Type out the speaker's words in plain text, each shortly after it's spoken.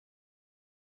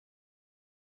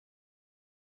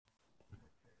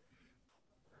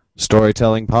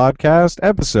Storytelling Podcast,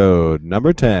 episode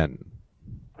number 10.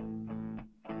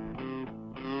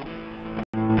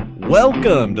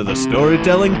 Welcome to the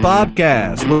Storytelling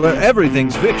Podcast, where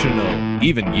everything's fictional,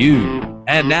 even you.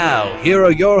 And now, here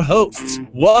are your hosts.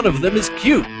 One of them is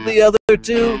cute, the other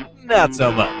two, not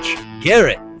so much.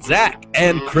 Garrett, Zach,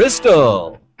 and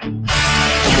Crystal.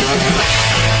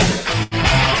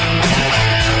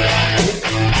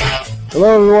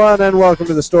 Hello, everyone, and welcome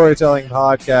to the Storytelling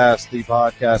Podcast, the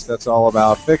podcast that's all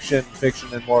about fiction, fiction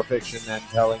and more fiction, and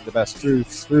telling the best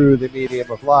truths through the medium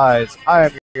of lies. I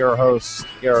am your host,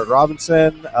 Garrett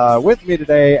Robinson. With me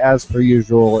today, as per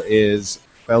usual, is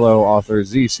fellow author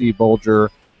Z.C. Bolger,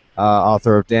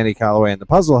 author of Danny Calloway and the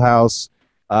Puzzle House.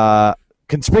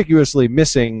 Conspicuously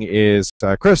missing is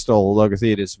Crystal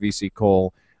Logothetis V.C.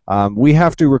 Cole. We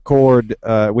have to record,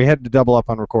 we had to double up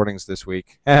on recordings this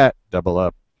week. Double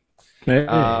up. Hey.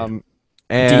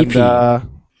 And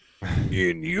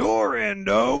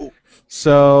Innuendo.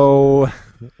 So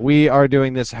we are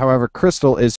doing this. However,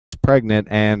 Crystal is pregnant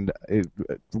and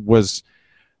was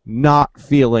not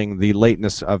feeling the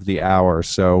lateness of the hour,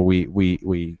 so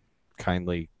we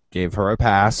kindly gave her a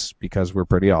pass because we're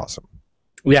pretty awesome.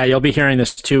 Yeah, you'll be hearing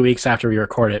this 2 weeks after we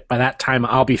record it. By that time,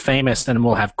 I'll be famous and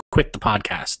we'll have quit the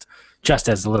podcast, just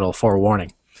as a little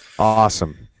forewarning.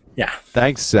 Awesome. Yeah.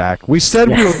 Thanks, Zach. We said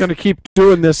we were going to keep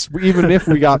doing this even if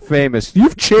we got famous.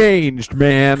 You've changed,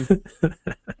 man.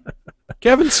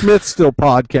 Kevin Smith still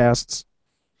podcasts.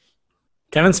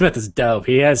 Kevin Smith is dope.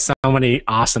 He has so many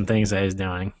awesome things that he's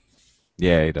doing.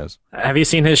 Yeah, he does. Have you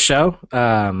seen his show,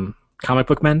 Comic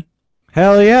Book Men?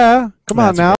 Hell yeah. Come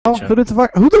on now. That's a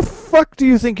Who the fuck do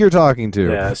you think you're talking to?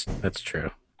 Yeah, that's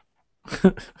true.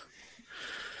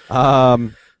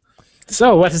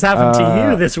 So what has happened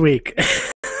to you this week?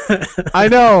 I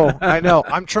know.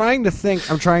 I'm trying to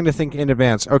think in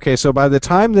advance. Okay, so by the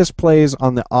time this plays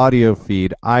on the audio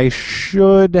feed, I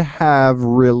should have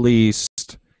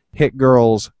released Hit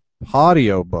Girl's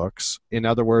audiobooks. In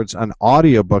other words, an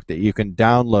audiobook that you can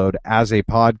download as a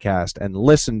podcast and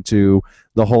listen to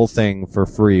the whole thing for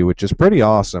free, which is pretty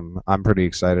awesome. I'm pretty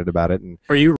excited about it. And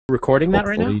are you recording that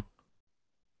right now?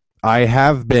 I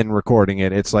have been recording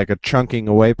it. It's like a chunking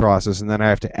away process, and then I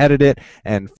have to edit it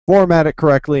and format it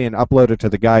correctly and upload it to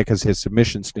the guy because his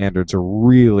submission standards are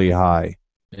really high.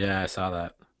 Yeah, I saw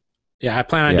that. Yeah, I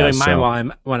plan on doing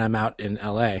mine when I'm out in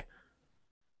LA.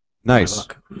 Nice.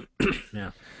 Yeah.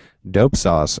 Dope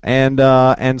sauce. And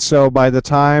so by the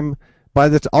time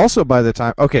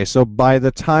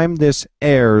this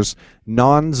airs,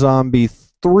 Non-Zombie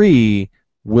 3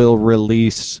 will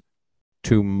release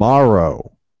tomorrow.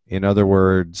 In other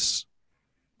words,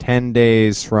 10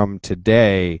 days from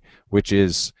today, which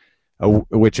is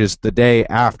the day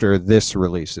after this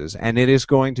releases. And it is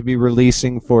going to be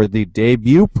releasing for the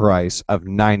debut price of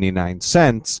 99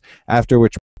 cents, after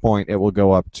which point it will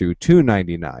go up to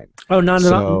 $2.99. Oh,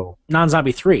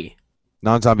 Non-Zombie 3.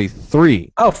 Non-Zombie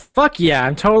 3. Oh, fuck yeah.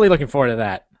 I'm totally looking forward to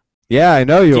that. Yeah, I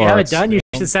know you are. Do you have it done? You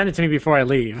should send it to me before I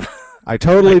leave. I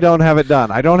totally don't have it done.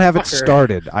 I don't have it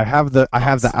started. I have the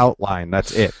outline.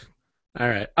 That's it. All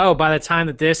right. Oh, by the time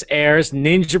that this airs,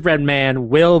 Ninja Bread Man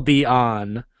will be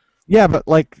on. Yeah, but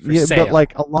like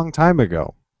a long time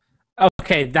ago.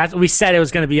 Okay, we said it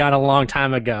was going to be on a long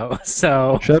time ago.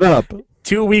 So shut up.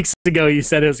 2 weeks ago, you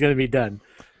said it was going to be done.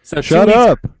 So shut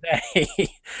up.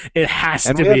 It has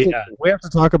to be. We have to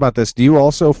talk about this. Do you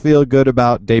also feel good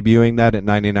about debuting that at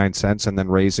 99 cents and then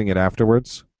raising it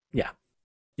afterwards? Yeah.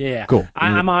 Yeah. Cool.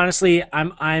 I'm honestly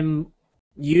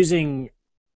using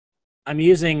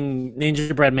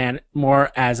Ninja Bread Man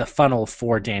more as a funnel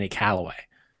for Danny Calloway.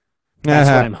 That's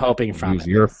what I'm hoping from Use it.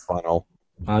 your funnel.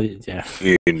 Yeah.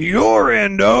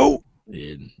 Innuendo.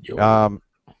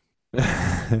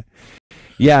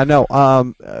 Yeah, no.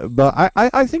 But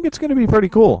I think it's going to be pretty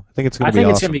cool. I think it's going to be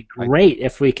awesome. It's going to be great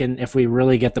if we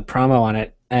really get the promo on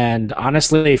it. And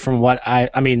honestly, from what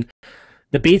I mean,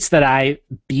 the beats that I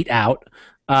beat out,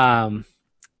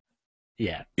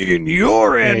 yeah.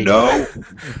 Innuendo.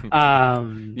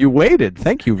 You waited.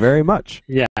 Thank you very much.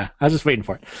 Yeah, I was just waiting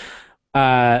for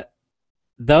it.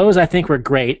 Those I think were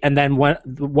great, and then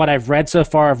what I've read so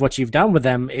far of what you've done with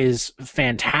them is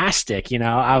fantastic. You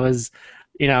know, I was,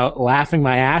 laughing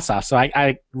my ass off. So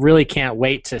I really can't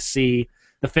wait to see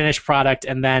the finished product,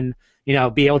 and then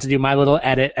be able to do my little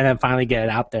edit, and then finally get it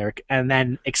out there, and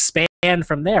then expand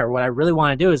from there. What I really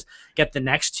want to do is get the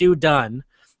next two done,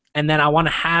 and then I want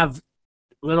to have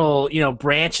little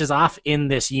branches off in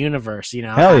this universe.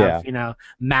 Hell yeah.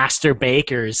 Master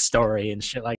Baker's story and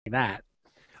shit like that.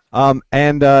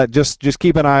 And just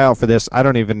keep an eye out for this. I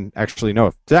don't even actually know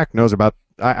if Zach knows about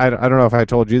I don't know if I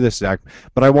told you this, Zach,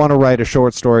 but I want to write a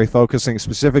short story focusing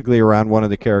specifically around one of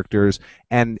the characters,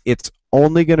 and it's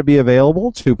only going to be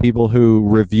available to people who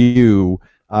review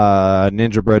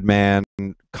Ninja Bread Man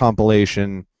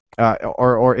compilation,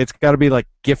 or it's got to be like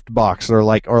gift box or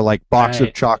like box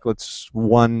of chocolates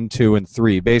 1, 2, and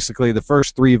 3. Basically, the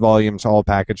first 3 volumes all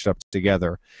packaged up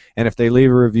together. And if they leave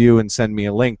a review and send me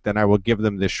a link, then I will give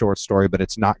them this short story, but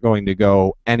it's not going to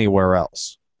go anywhere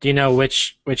else. Do you know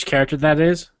which character that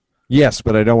is? Yes,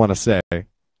 but I don't want to say.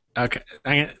 Okay,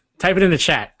 I'm gonna type it in the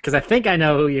chat because I think I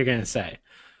know who you're gonna say.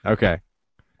 Okay.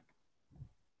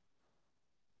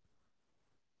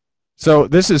 So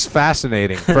this is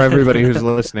fascinating for everybody who's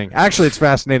listening. Actually, it's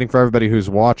fascinating for everybody who's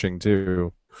watching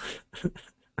too.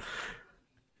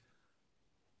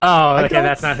 Oh, okay,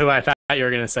 that's not who I thought you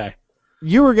were gonna say.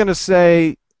 You were gonna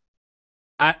say.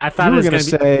 I thought it was gonna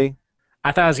say.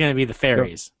 I thought it was gonna be the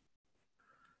fairies.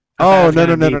 Oh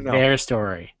no! Their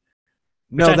story.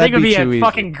 No, which I think would be a easy.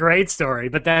 fucking great story.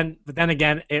 But then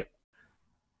again,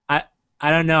 I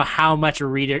don't know how much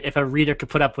if a reader could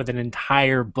put up with an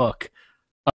entire book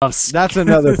of. That's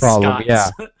another problem.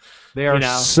 Scots. Yeah, they are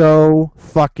so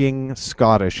fucking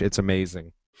Scottish. It's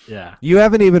amazing. Yeah. You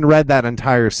haven't even read that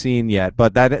entire scene yet,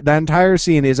 but that entire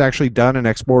scene is actually done and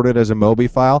exported as a Mobi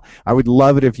file. I would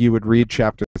love it if you would read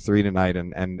chapter 3 tonight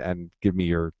and give me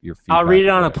your feedback. I'll read it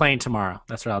on a plane tomorrow.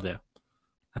 That's what I'll do.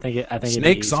 I think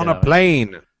snakes on a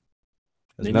plane.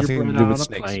 There's nothing to do with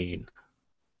snakes. Plane.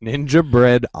 Ninja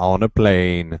Bread on a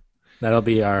plane. That'll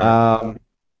be our.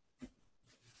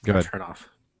 Go ahead. Turn off.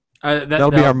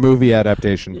 That'll be our movie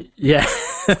adaptation. Yeah,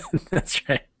 that's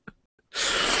right.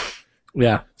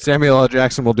 Yeah. Samuel L.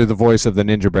 Jackson will do the voice of the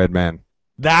Ninja Bread Man.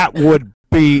 That would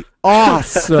be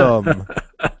awesome.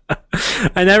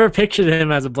 I never pictured him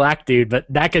as a black dude, but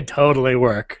that could totally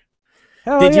work.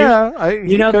 Hell yeah,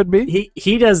 he could be.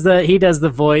 He does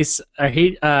the voice, or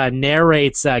he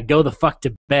narrates "Go the fuck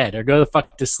to bed" or "Go the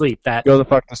fuck to sleep." Go the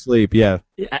fuck to sleep. Yeah.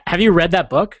 Have you read that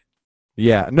book?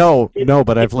 Yeah. No,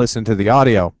 but I've listened to the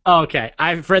audio. Oh, okay,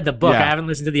 I've read the book. Yeah. I haven't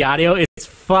listened to the audio. It's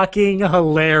fucking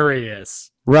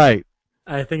hilarious. Right.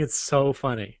 I think it's so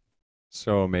funny.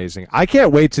 So amazing. I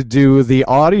can't wait to do the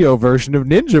audio version of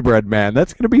Ninja Bread Man.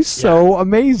 That's going to be so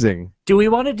amazing. Do we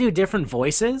want to do different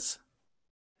voices?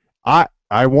 I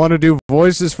want to do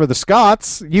voices for the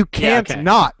Scots. You can't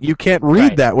not. You can't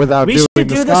read that without doing the Scottish voice.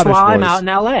 We should do this while I'm out in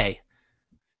L.A.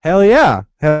 Hell yeah.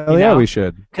 Hell yeah, we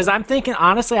should. Because I'm thinking,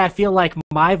 honestly, I feel like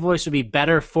my voice would be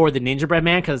better for the Ninja Bread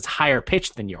Man because it's higher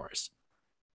pitched than yours.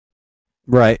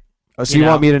 Right. So you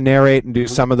want me to narrate and do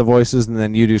some of the voices, and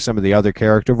then you do some of the other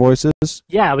character voices?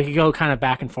 Yeah, we could go kind of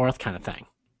back and forth kind of thing.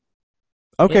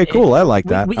 Okay, cool. I like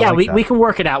that. We can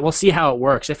work it out. We'll see how it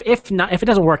works. If it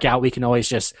doesn't work out, we can always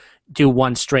just do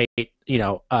one straight,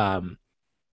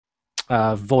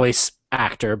 voice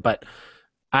actor. But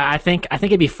I think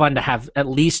it'd be fun to have at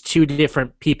least 2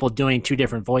 different people doing 2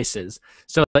 different voices,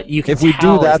 so that you can. If we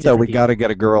do that, though, we got to get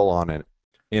a girl on it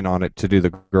to do the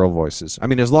girl voices. I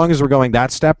mean, as long as we're going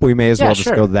that step, we may as well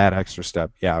just go that extra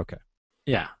step. Yeah. Okay.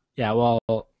 Yeah. Well.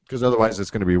 Because otherwise, it's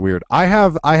going to be weird. I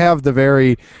have the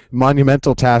very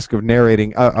monumental task of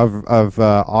narrating of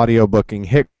audio booking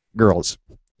Hit Girls.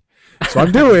 So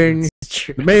I'm doing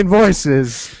the main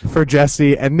voices for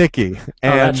Jesse and Nikki.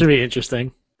 And that should be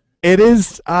interesting. It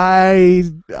is.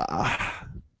 I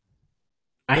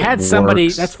had somebody.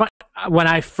 That's fun. When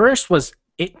I first was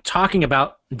talking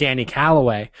about Danny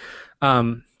Calloway,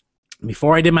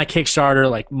 before I did my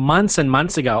Kickstarter, like months and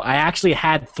months ago, I actually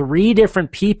had 3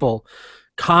 different people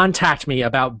contact me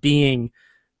about being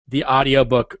the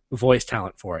audiobook voice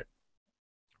talent for it.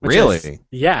 Really?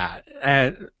 Yeah.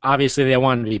 And obviously they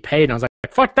wanted to be paid, and I was like,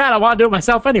 fuck that, I want to do it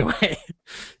myself anyway.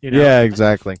 Yeah,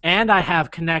 exactly. And I have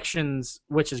connections,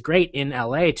 which is great, in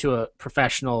LA to a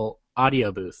professional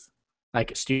audio booth,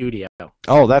 like a studio.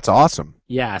 Oh, that's awesome.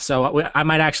 Yeah, so I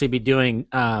might actually be doing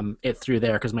it through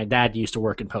there because my dad used to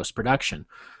work in post-production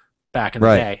back in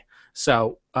the day.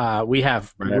 So we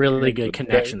have really good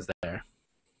connections there.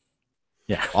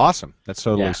 Yeah. Awesome. That's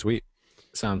totally sweet.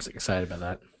 So I'm excited about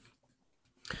that.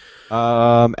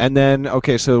 And then,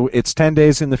 okay, so it's 10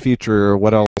 days in the future.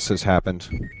 What else has happened?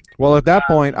 Well, at that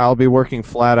point, I'll be working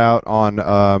flat out on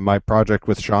my project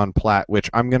with Sean Platt, which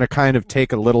I'm going to kind of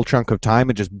take a little chunk of time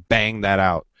and just bang that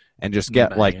out and just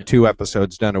get like 2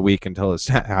 episodes done a week until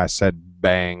I said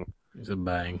bang. It's a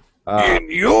bang.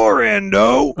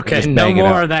 Innuendo. Okay, no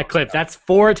more of that clip. That's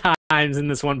 4 times in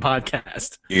this one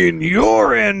podcast.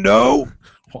 Innuendo.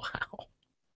 Wow.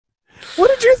 What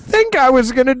did you think I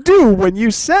was going to do when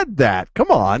you said that?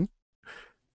 Come on.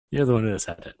 You're the one who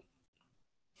said it.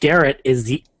 Garrett is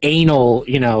the anal,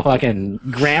 fucking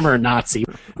grammar Nazi.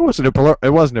 It wasn't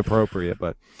appropriate,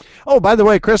 but by the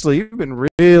way, Crystal, you've been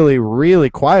really, really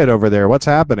quiet over there. What's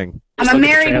happening? I'm a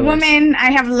married woman.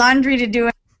 I have laundry to do.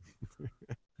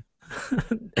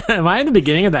 Am I in the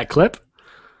beginning of that clip?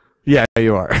 Yeah,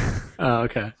 you are. Oh,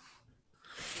 okay.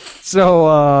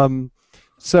 So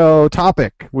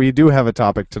topic. We do have a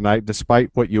topic tonight,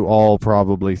 despite what you all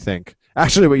probably think.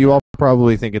 Actually, what you all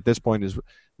probably think at this point is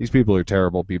these people are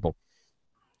terrible people.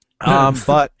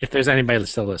 But if there's anybody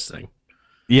still listening.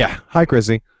 Yeah. Hi,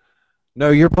 Chrissy. No,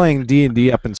 you're playing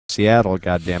D&D up in Seattle,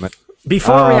 goddammit.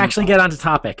 Before we actually get onto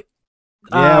topic.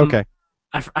 Yeah, okay.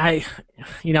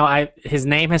 His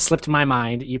name has slipped my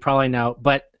mind. You probably know,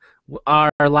 but our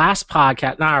last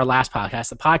podcast, not our last podcast,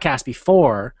 the podcast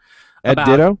before Ed about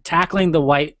Ditto? tackling the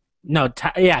white. No,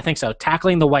 yeah, I think so.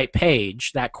 Tackling the white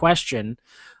page. That question.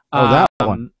 That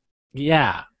one.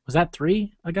 Yeah, was that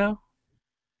 3 ago?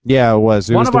 Yeah, it was.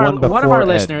 It was the one before one of our Ed.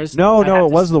 listeners. No,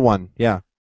 it was the one. Yeah.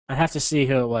 I have to see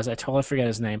who it was. I totally forget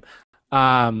his name.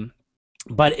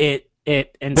 But it Bill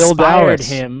inspired Dallas.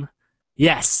 him.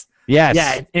 Yes. Yes.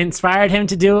 Yeah, it inspired him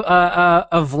to do a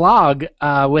vlog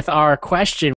with our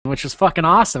question, which was fucking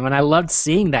awesome, and I loved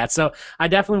seeing that. So I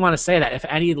definitely want to say that if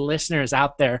any listeners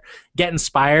out there get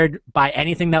inspired by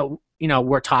anything that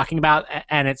we're talking about,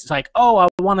 and it's like, oh, I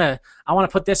want to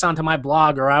put this onto my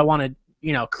blog, or I want to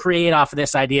create off of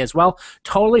this idea as well,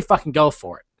 totally fucking go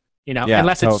for it. Yeah,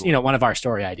 unless totally. it's one of our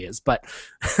story ideas. But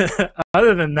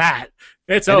other than that,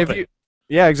 it's open.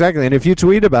 Yeah, exactly. And if you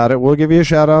tweet about it, we'll give you a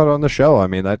shout out on the show. I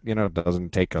mean, that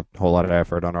doesn't take a whole lot of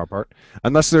effort on our part,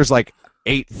 unless there's like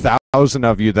 8,000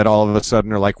 of you that all of a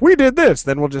sudden are like, we did this.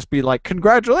 Then we'll just be like,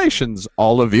 congratulations,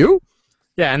 all of you.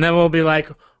 Yeah, and then we'll be like,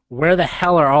 where the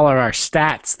hell are all of our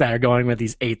stats that are going with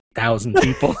these 8,000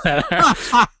 people?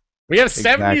 We have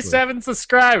 77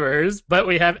 subscribers, but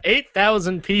we have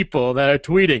 8,000 people that are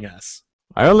tweeting us.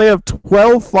 I only have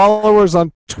 12 followers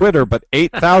on Twitter, but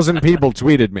 8,000 people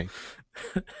tweeted me.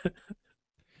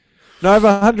 No, I have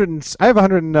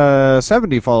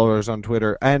 170 followers on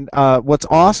Twitter, and what's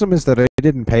awesome is that I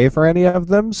didn't pay for any of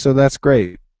them, so that's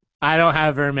great. I don't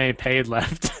have very many paid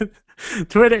left.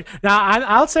 Twitter. Now,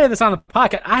 I'll say this on the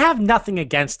podcast. I have nothing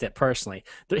against it personally.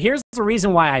 Here's the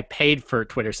reason why I paid for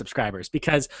Twitter subscribers,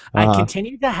 because I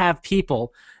continue to have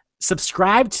people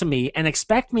subscribe to me and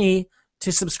expect me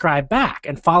to subscribe back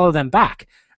and follow them back,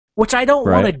 which I don't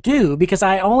want to do, because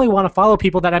I only want to follow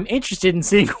people that I'm interested in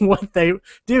seeing what they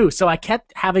do. So I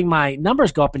kept having my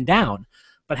numbers go up and down,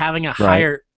 but having a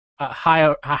higher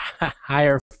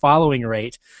following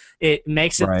rate, it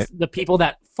makes it the people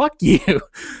that fuck you,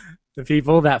 the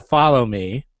people that follow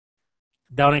me,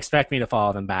 don't expect me to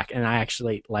follow them back, and I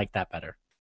actually like that better.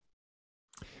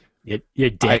 You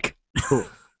dick.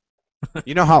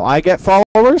 You know how I get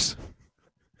followers?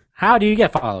 How do you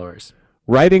get followers?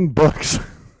 Writing books.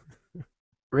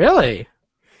 Really?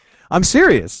 I'm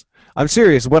serious.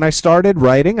 When I started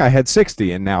writing, I had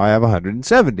 60, and now I have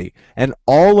 170. And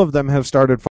all of them have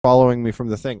started following me from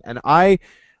the thing. And I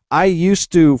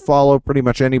used to follow pretty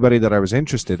much anybody that I was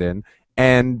interested in,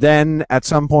 and then at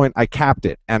some point I capped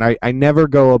it, and I never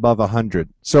go above 100.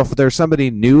 So if there's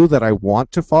somebody new that I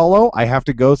want to follow, I have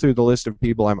to go through the list of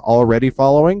people I'm already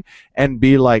following and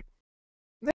be like,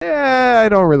 I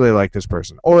don't really like this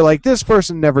person, or like this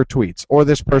person never tweets, or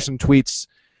this person tweets.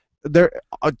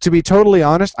 To be totally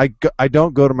honest, I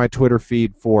don't go to my Twitter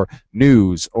feed for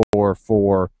news or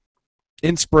for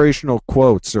inspirational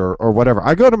quotes or whatever.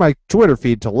 I go to my Twitter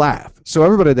feed to laugh. So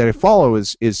everybody that I follow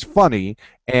is funny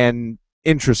and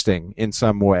interesting in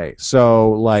some way.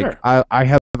 So like I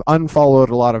have unfollowed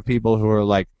a lot of people who are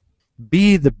like,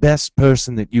 be the best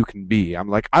person that you can be. I'm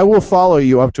like, I will follow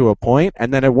you up to a point,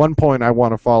 and then at one point I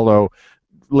want to follow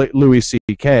Louis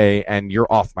C.K. and you're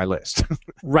off my list.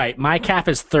 Right. My cap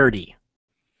is 30.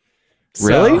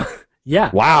 Really? So, yeah.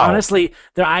 Wow. Honestly,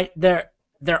 there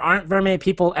aren't very many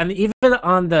people, and even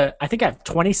on the, I think I'm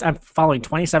following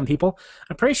 27 people.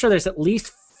 I'm pretty sure there's at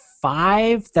least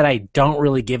 5 that I don't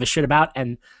really give a shit about,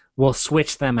 and we'll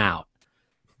switch them out.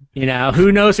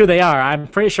 Who knows who they are? I'm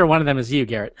pretty sure one of them is you,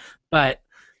 Garrett. But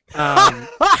fuck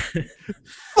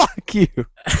you.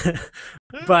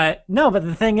 But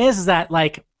the thing is that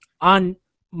like on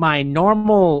my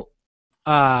normal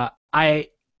because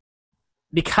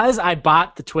I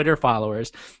bought the Twitter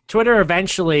followers, Twitter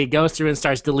eventually goes through and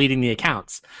starts deleting the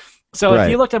accounts. So if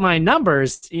you looked at my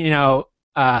numbers, 3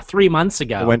 months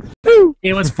ago,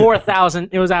 it was 4,000.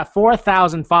 It was at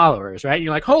 4,000 followers, right?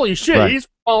 You're like, holy shit, he's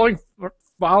followed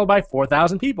by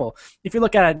 4,000 people. If you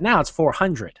look at it now, it's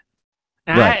 400.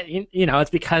 And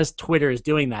it's because Twitter is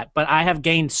doing that. But I have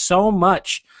gained so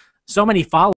much so many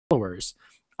followers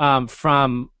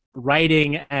from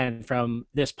writing and from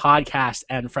this podcast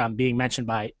and from being mentioned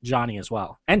by Johnny as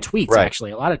well, and tweets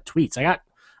actually a lot of tweets.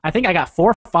 I think I got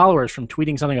 4 followers from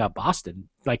tweeting something about Boston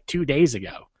like 2 days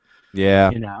ago.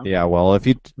 Yeah, you know? yeah. Well, if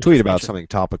you tweet about something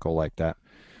topical like that,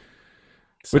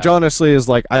 which honestly is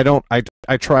like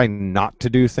I try not to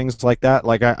do things like that.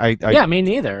 Like yeah, me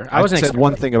neither. I said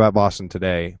one thing about Boston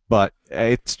today, but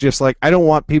it's just like I don't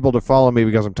want people to follow me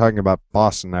because I'm talking about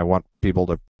Boston. I want people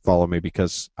to follow me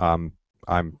because I'm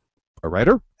a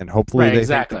writer, and hopefully they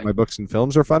think that my books and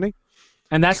films are funny.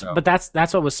 And that's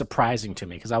what was surprising to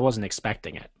me because I wasn't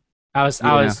expecting it. I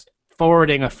was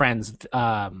forwarding a friend's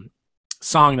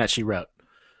song that she wrote.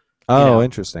 Oh,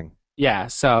 interesting. Yeah.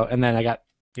 So and then I got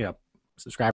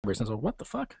subscribers and I was like, what the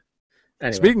fuck?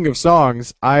 Anyway. Speaking of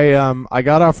songs, I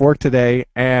got off work today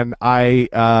and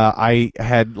I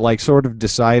had like sort of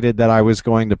decided that I was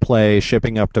going to play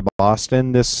Shipping Up to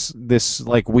Boston this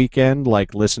like weekend,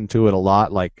 like listen to it a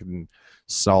lot, like in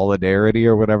solidarity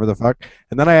or whatever the fuck.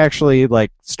 And then I actually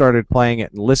like started playing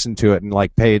it and listened to it and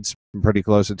like paid some pretty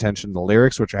close attention to the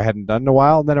lyrics, which I hadn't done in a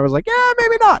while. And then I was like, yeah,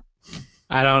 maybe not.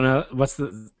 I don't know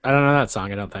I don't know that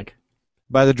song. I don't think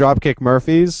by the Dropkick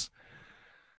Murphys.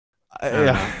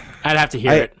 I'd have to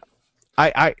hear it.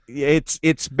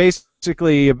 It's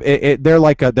basically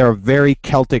they're a very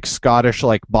Celtic Scottish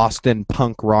like Boston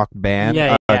punk rock band.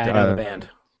 Yeah, I know the band.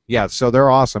 Yeah, so they're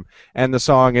awesome. And the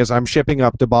song is "I'm shipping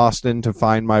up to Boston to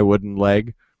find my wooden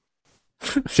leg."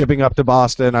 Shipping up to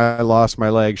Boston, I lost my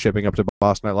leg. Shipping up to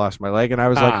Boston, I lost my leg. And I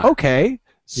was like, okay,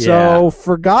 so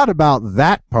forgot about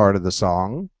that part of the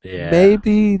song. Yeah.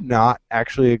 Maybe not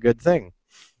actually a good thing.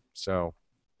 So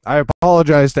I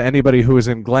apologize to anybody who was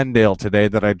in Glendale today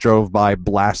that I drove by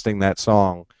blasting that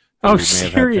song. Oh,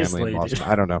 seriously?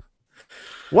 I don't know.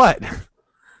 What?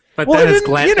 But then it's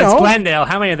Glendale.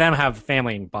 How many of them have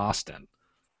family in Boston?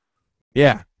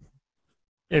 Yeah.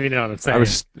 If you know what I'm saying.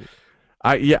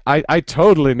 I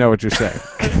totally know what you're saying.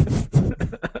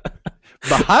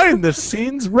 Behind the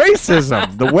scenes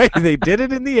racism, the way they did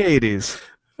it in the 80s.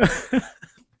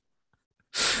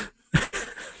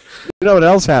 You know what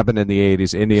else happened in the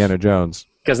 80s? Indiana Jones.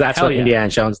 Because that's what Indiana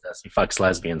Jones does. He fucks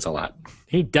lesbians a lot.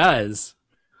 He does.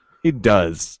 He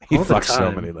does. He fucks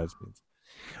so many lesbians.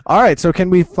 All right, so can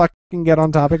we fucking get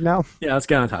on topic now? Yeah, let's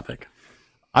get on topic.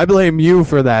 I blame you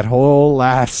for that whole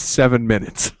last 7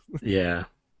 minutes. Yeah.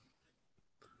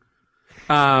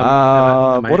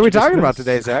 What are we talking about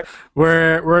today, Zach?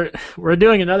 We're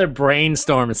doing another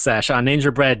brainstorm sesh on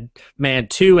Gingerbread Man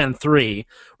 2 and 3.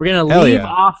 We're gonna leave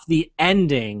off the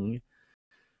ending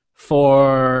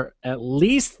for at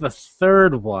least the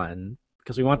third one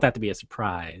because we want that to be a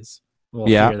surprise. We'll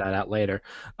figure that out later.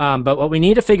 But what we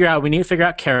need to figure out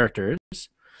characters.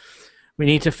 We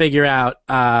need to figure out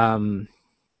what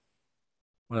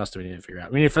else do we need to figure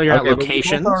out? We need to figure out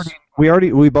locations.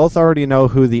 We both already know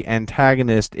who the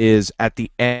antagonist is at the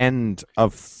end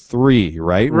of 3,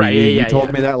 right? Right. You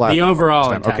told me that last time. The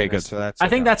overall antagonist. Okay, good. So I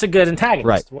think that's a good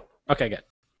antagonist. Right. Okay, good.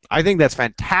 I think that's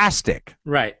fantastic.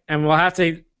 Right, and we'll have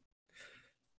to.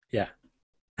 Yeah.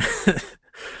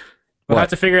 We'll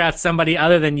have to figure out somebody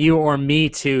other than you or me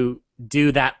to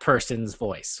do that person's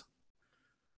voice.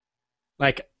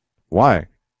 Like. Why?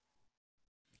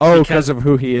 Oh, because of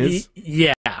who he is?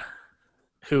 Yeah.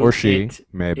 Who or she,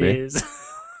 maybe. Is.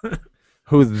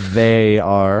 Who they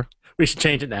are. We should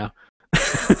change it now.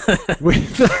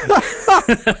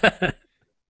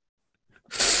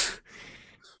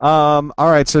 All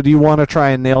right, so do you want to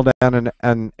try and nail down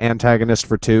an antagonist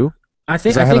for 2? I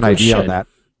think I have an idea on that.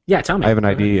 Yeah, tell me. I have an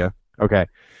idea. Okay.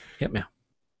 Hit me.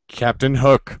 Captain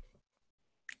Hook.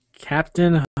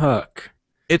 Captain Hook.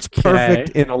 It's perfect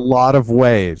in a lot of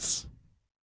ways.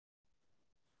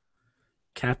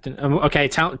 Captain. Okay,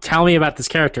 tell me about this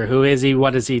character. Who is he?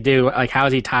 What does he do? Like, how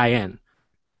does he tie in?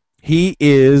 He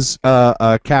is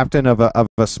a captain of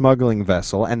a smuggling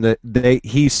vessel, and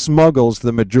he smuggles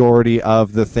the majority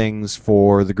of the things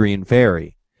for the Green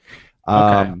Ferry.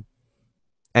 Okay.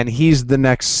 And he's the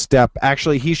next step.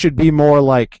 Actually, he should be more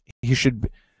like he should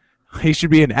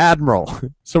be an admiral.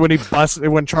 So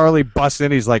when Charlie busts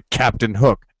in, he's like, Captain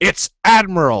Hook. It's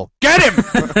Admiral. Get him.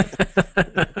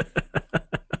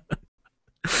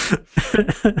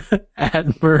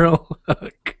 Admiral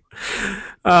Hook.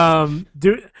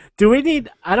 Do we need?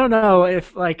 I don't know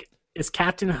if is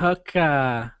Captain Hook?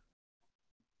 Is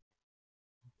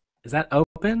that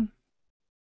open?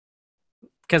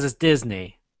 Because it's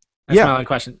Disney. That's my only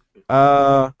question.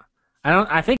 I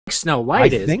think Snow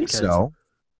White is. I think so.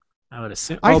 I would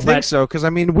assume. I think so because I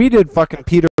mean we did fucking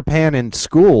Peter Pan in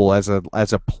school as a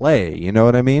play. You know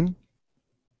what I mean?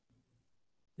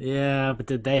 Yeah, but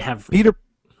did they have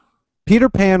Peter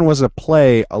Pan was a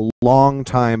play a long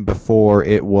time before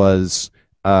it was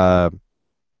a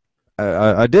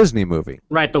Disney movie.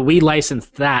 Right, but we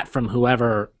licensed that from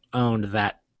whoever owned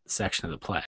that section of the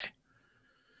play.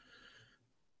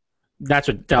 That's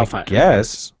what Delphi. I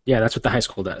guess. Yeah, that's what the high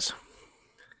school does.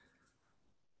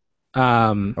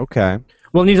 Okay.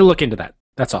 We'll need to look into that.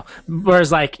 That's all.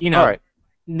 Whereas, like, you know, All right.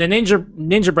 the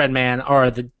Ninja Man or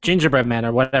the Gingerbread Man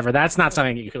or whatever, that's not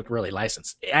something you could really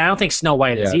license. I don't think Snow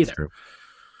White is either. True.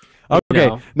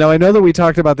 Okay. Now I know that we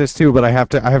talked about this too, but I have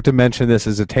to mention this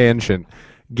as a tangent.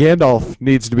 Gandalf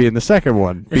needs to be in the second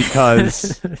one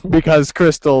because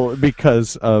Crystal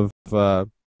because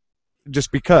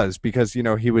you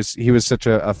know he was such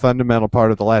a fundamental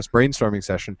part of the last brainstorming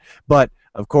session. But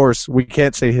of course we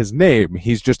can't say his name.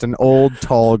 He's just an old,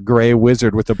 tall, gray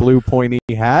wizard with a blue pointy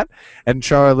hat. And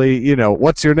Charlie, you know,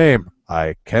 what's your name?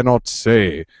 I cannot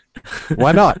say.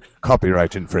 Why not?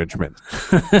 Copyright infringement.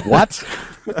 What?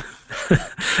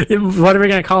 What are we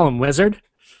gonna call him? Wizard?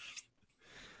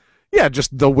 Yeah,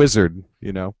 just the wizard.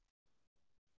 You know.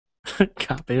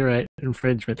 Copyright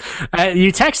infringement.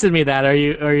 You texted me that, or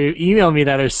you emailed me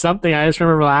that, or something. I just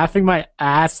remember laughing my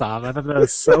ass off. I thought that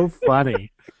was so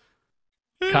funny.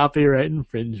 Copyright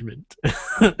infringement.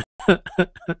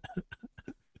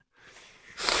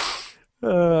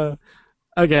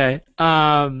 Okay.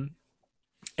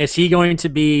 Is he going to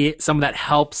be someone that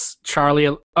helps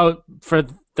Charlie? Oh, for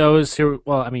those who,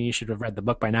 well, I mean, you should have read the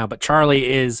book by now, but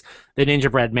Charlie is the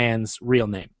Gingerbread Man's real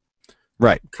name.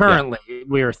 Right. Currently,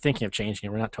 we are thinking of changing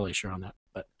it. We're not totally sure on that,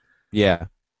 but yeah.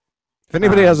 If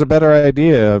anybody has a better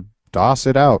idea, toss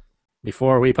it out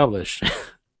before we publish.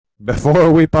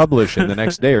 Before we publish in the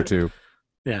next day or two.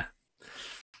 Yeah.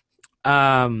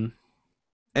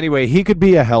 Anyway, he could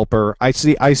be a helper. I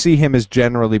see him as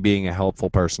generally being a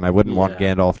helpful person. I wouldn't want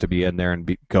Gandalf to be in there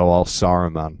and go all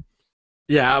Saruman.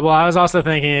 Yeah, well, I was also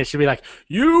thinking it should be like,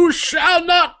 you shall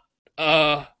not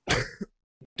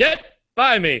get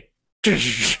by me.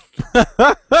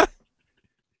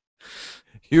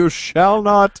 You shall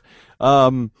not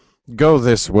go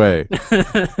this way.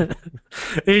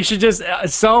 He should just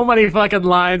so many fucking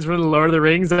lines from the Lord of the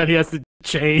Rings that he has to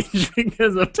change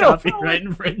because of copyright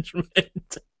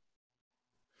infringement.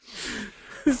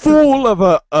 Fool of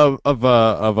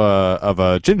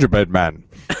a gingerbread man.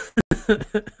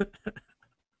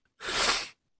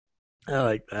 I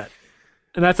like that,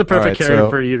 and that's a perfect character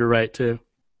for you to write too.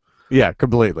 Yeah,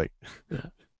 completely. Yeah.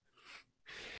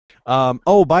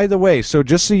 Oh, by the way, so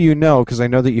just so you know, because I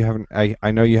know that you haven't,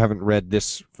 I know you haven't read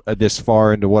this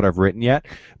far into what I've written yet,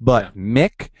 but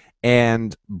Mick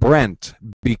and Brent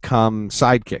become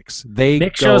sidekicks.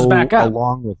 Mick shows back up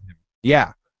along with him.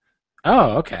 Yeah.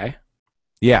 Oh, okay.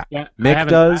 Yeah. Mick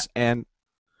does, and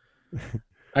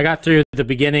I got through the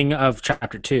beginning of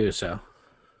chapter 2, so.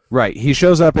 Right, he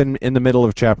shows up in the middle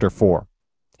of chapter 4.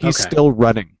 He's still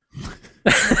running.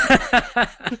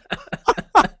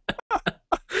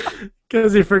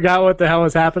 Because he forgot what the hell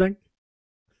was happening?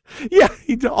 Yeah,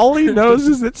 all he knows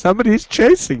is that somebody's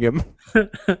chasing him.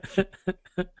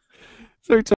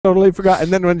 So he totally forgot.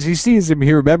 And then when he sees him,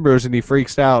 he remembers and he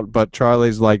freaks out. But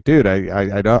Charlie's like, "Dude,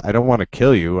 I don't want to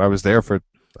kill you. I was there for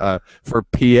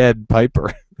Pied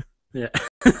Piper." Yeah,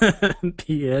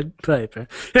 Pied Piper.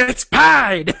 It's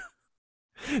Pied.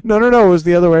 No, it was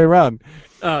the other way around.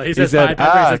 Oh, he said Pied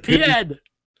Piper. He said Pied.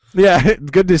 Yeah,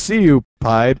 good to see you,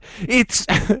 Pied. It's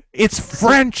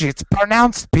French. It's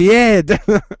pronounced Pied.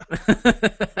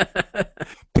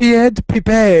 Pied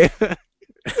Pipe.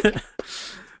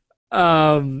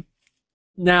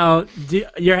 Now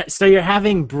you're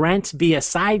having Brent be a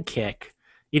sidekick.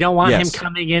 You don't want him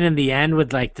coming in the end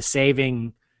with like the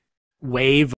saving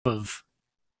wave of.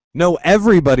 No,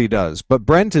 everybody does, but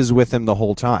Brent is with him the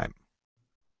whole time.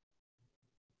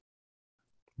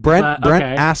 Brent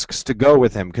asks to go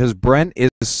with him because Brent is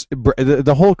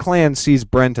the whole clan sees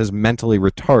Brent as mentally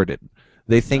retarded.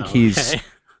 They think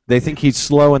he's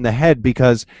slow in the head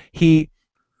because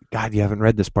God, you haven't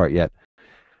read this part yet.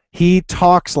 He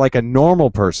talks like a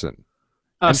normal person.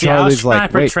 Oh, and see, Charlie's I was trying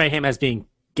to portray him as being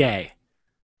gay.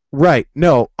 Right.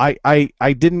 No, I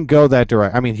didn't go that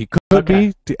direct. I mean, he could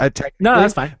be technically. No,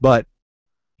 that's fine. But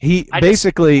he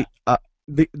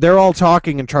they're all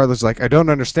talking, and Charlie's like, I don't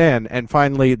understand. And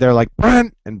finally, they're like,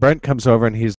 Brent! And Brent comes over,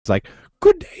 and he's like,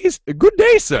 good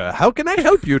day, sir. How can I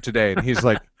help you today? And he's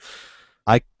like,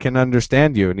 I can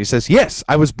understand you. And he says, yes,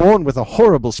 I was born with a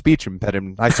horrible speech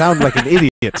impediment. I sound like an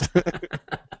idiot.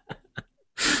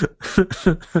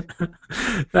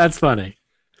 That's funny.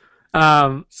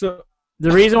 So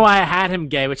the reason why I had him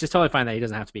gay, which is totally fine that he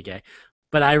doesn't have to be gay,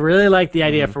 But I really like the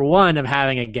idea, for one, of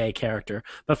having a gay character,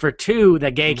 but for two,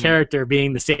 the gay character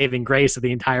being the saving grace of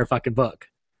the entire fucking book.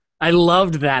 I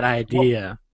loved that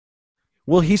idea.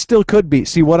 Well, he still could be.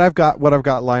 See, what I've got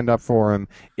lined up for him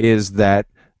is that,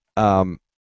 that's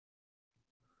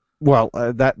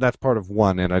part of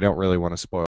one, and I don't really want to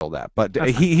spoil that. But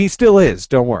he still is.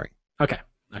 Don't worry. Okay.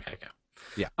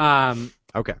 Yeah.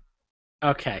 Okay.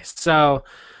 Okay. So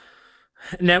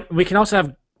now we can also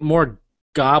have more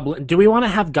goblin. Do we want to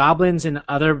have goblins in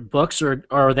other books, or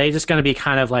are they just going to be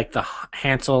kind of like the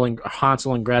Hansel and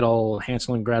Gretel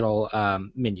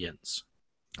minions?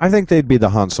 I think they'd be the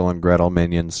Hansel and Gretel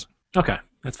minions. Okay,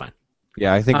 that's fine.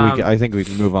 Yeah, I think we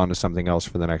can move on to something else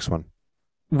for the next one.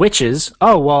 Witches.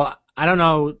 Oh well, I don't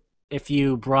know if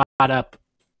you brought up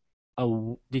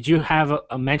did you have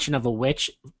a mention of a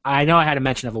witch? I know I had a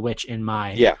mention of a witch in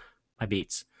my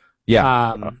beats.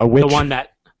 Yeah, a witch. The one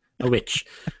that a witch.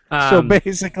 So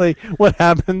basically, what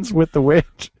happens with the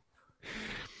witch?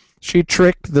 She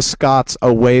tricked the Scots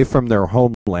away from their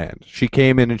homeland. She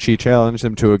came in and she challenged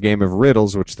them to a game of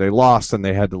riddles, which they lost, and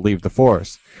they had to leave the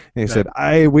forest. And he said,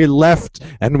 we left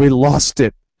and we lost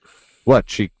it. What?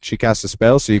 She cast a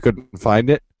spell so you couldn't find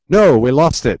it? No, we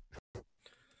lost it.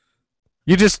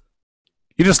 You just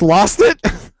lost it?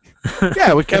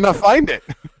 Yeah, we cannot find it.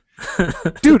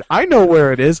 Dude, I know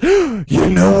where it is. You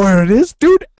know where it is?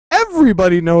 Dude,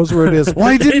 everybody knows where it is.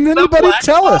 Why didn't anybody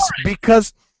tell us?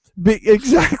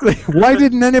 Exactly. Why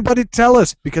didn't anybody tell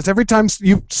us? Because every time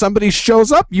somebody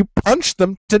shows up, you punch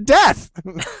them to death.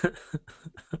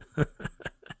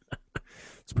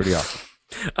 It's pretty awesome.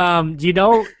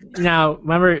 Now,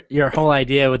 remember your whole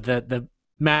idea with the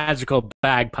magical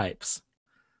bagpipes?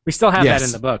 We still have that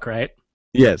in the book, right?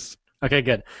 Yes. Okay,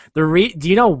 good. Do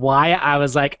you know why I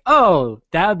was like, oh,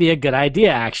 that would be a good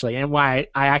idea, actually, and why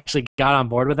I actually got on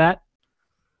board with that?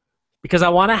 Because I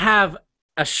want to have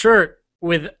a shirt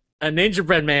with a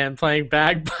gingerbread man playing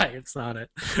bagpipes on it,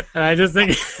 and I just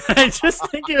think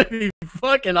it would be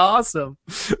fucking awesome.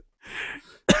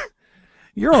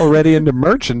 You're already into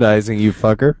merchandising, you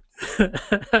fucker.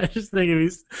 I just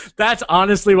think that's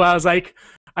honestly why I was like,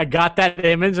 I got that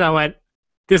image and I went,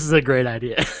 this is a great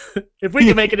idea. If we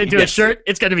can make it into a shirt,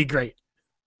 it's going to be great.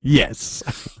 Yes.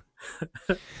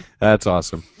 That's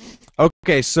awesome.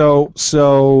 Okay, so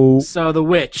the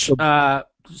witch.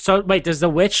 So wait, does the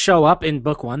witch show up in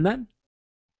book one then?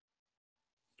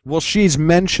 Well, she's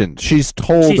mentioned. She's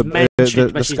told. She's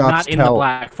mentioned, but she's Scots not in the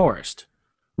Black Forest.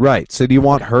 Right. So do you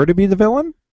want her to be the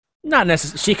villain? Not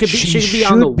necessarily. She could be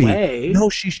on the way. No,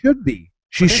 she should be.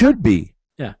 She should be.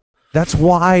 Yeah. That's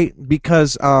why,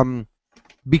 because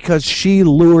she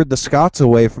lured the Scots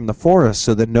away from the forest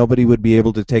so that nobody would be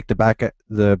able to take the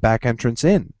back entrance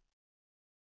in.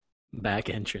 Back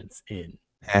entrance in.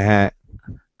 In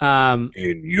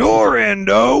your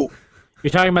endo.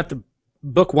 You're talking about the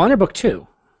book one or book two?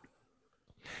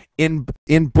 In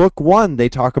book one, they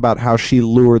talk about how she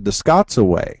lured the Scots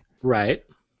away. Right.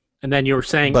 And then you were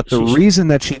saying... But the reason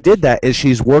that she did that is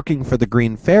she's working for the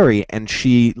Green Fairy, and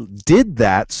she did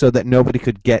that so that nobody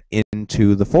could get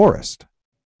into the forest.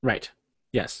 Right.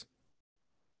 Yes.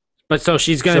 But so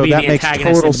she's going to be the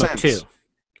antagonist in book two.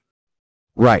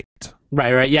 Right.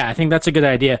 Right. Yeah, I think that's a good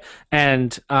idea.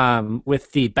 And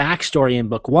with the backstory in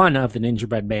book one of the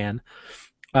Gingerbread Man...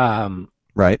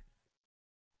 right.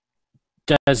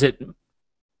 Does it...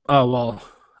 Oh, well,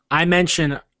 I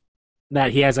mentioned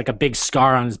that he has like a big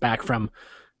scar on his back from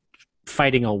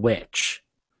fighting a witch.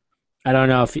 I don't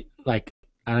know if I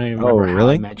don't even remember how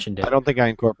I mentioned it. I don't think I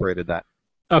incorporated that.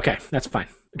 Okay, that's fine.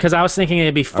 Because I was thinking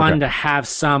it'd be fun to have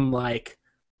some like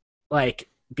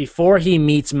before he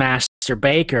meets Master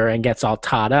Baker and gets all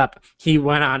taught up, he's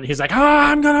like, oh,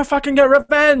 I'm gonna fucking get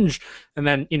revenge, and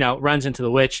then runs into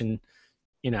the witch and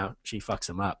she fucks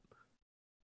him up.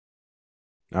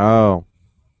 Oh.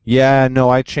 Yeah, no,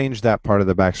 I changed that part of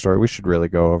the backstory. We should really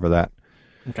go over that.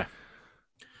 Okay.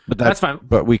 But that's fine.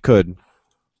 But we could.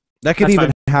 That could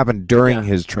even happen during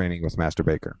his training with Master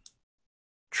Baker.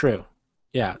 True.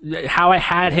 Yeah. How I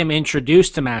had him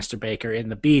introduced to Master Baker in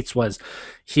the beats was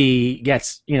he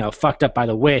gets, fucked up by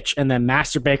the witch, and then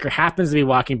Master Baker happens to be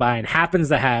walking by and happens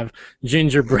to have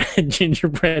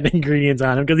gingerbread ingredients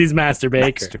on him because he's Master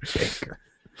Baker. Master Baker.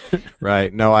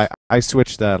 Right. No, I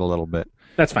switched that a little bit.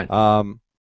 That's fine.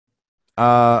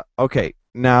 Okay.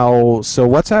 Now, so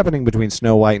what's happening between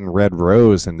Snow White and Red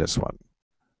Rose in this one?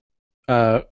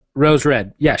 Rose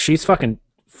Red. Yeah, she's fucking.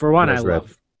 For one,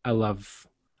 Rose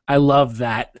I love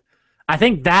that. I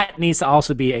think that needs to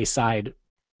also be a side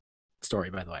story,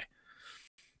 by the way.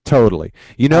 Totally.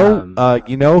 You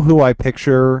know who I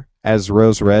picture as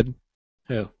Rose Red?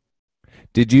 Who?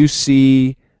 Did you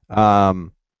see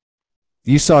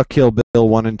You saw Kill Bill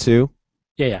 1 and 2?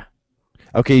 Yeah.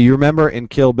 Okay, you remember in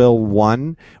Kill Bill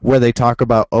 1 where they talk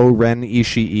about O-Ren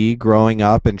Ishii growing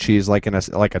up and she's like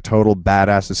a total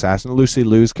badass assassin, Lucy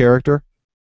Liu's character?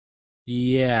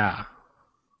 Yeah.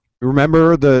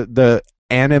 Remember the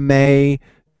anime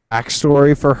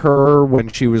backstory for her when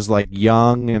she was like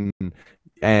young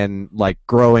and like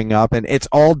growing up, and it's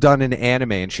all done in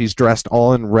anime, and she's dressed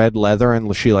all in red leather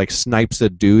and she like snipes a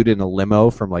dude in a limo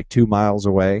from like 2 miles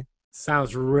away.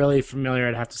 Sounds really familiar.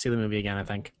 I'd have to see the movie again, I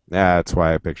think. Yeah, that's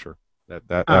why I picture. That's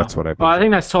what I picture. Well, I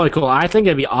think that's totally cool. I think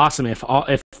it'd be awesome if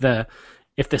the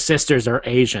sisters are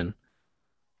Asian.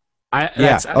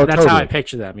 That's totally. how I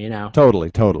picture them, you know.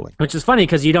 Totally. Which is funny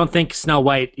because you don't think Snow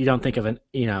White, you don't think of an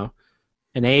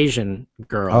Asian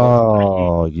girl.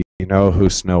 Oh, you know who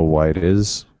Snow White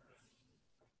is?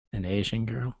 An Asian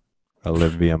girl?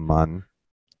 Olivia Munn.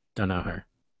 Don't know her.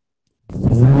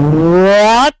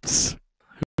 What?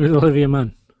 Who's Olivia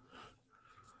Munn?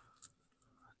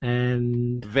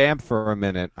 And Vamp for a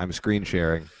minute. I'm screen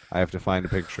sharing. I have to find a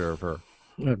picture of her.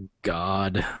 oh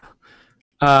God.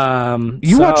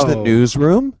 You watch The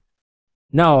Newsroom?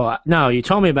 No, you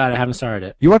told me about it. I haven't started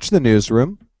it. You watch The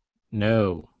Newsroom?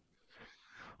 No.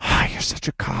 You're such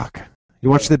a cock. You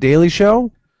watch The Daily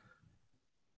Show?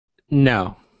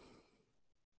 No.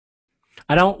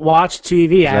 I don't watch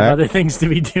TV. I have other things to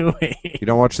be doing. You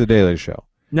don't watch The Daily Show?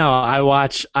 No, I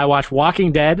watch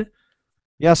Walking Dead.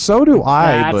 Yeah, so do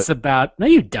I. That's about... No,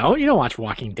 you don't. You don't watch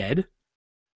Walking Dead.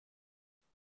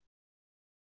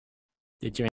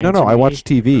 Did you? No, I watch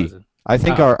TV. I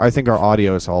think Oh. our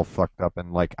audio is all fucked up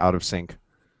and like out of sync.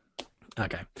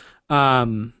 Okay.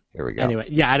 Here we go. Anyway,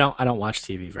 yeah, I don't watch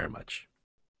TV very much.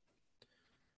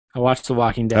 I watch The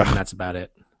Walking Dead, and that's about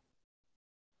it.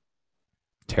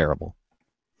 Terrible.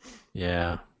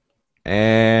 Yeah.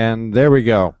 And there we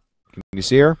go. Can you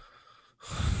see her?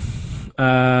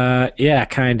 Yeah,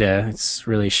 kinda. It's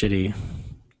really shitty,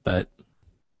 but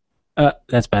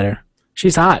that's better.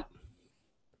 She's hot.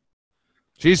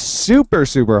 She's super,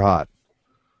 super hot.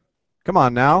 Come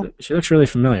on now. She looks really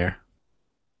familiar.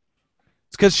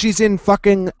 It's because she's in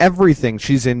fucking everything.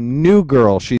 She's in New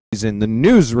Girl. She's in The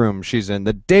Newsroom. She's in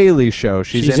The Daily Show.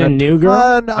 She's in New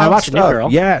Girl. I watched New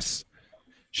Girl. Yes.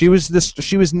 She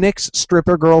was Nick's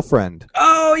stripper girlfriend.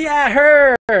 Oh yeah,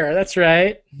 her. That's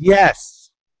right. Yes.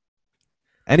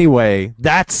 Anyway,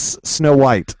 that's Snow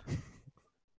White.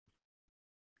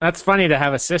 That's funny to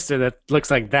have a sister that looks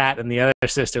like that, and the other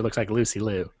sister looks like Lucy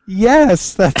Liu.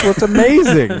 Yes, that's what's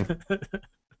amazing.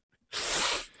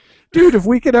 Dude, if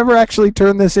we could ever actually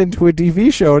turn this into a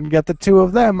TV show and get the two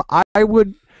of them, I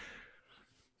would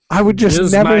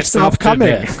just never stop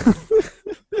coming.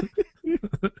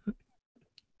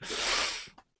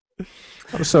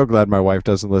 I'm so glad my wife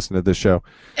doesn't listen to this show.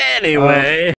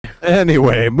 Anyway,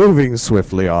 moving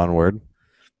swiftly onward.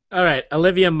 All right,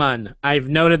 Olivia Munn. I've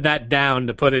noted that down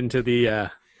to put into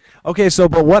the... Okay,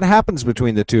 but what happens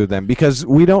between the two of them? Because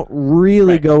we don't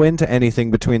really go into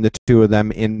anything between the two of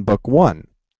them in book one.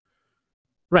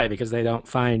 Right, because they don't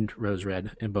find Rose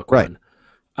Red in book one.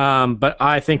 But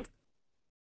I think...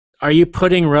 Are you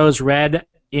putting Rose Red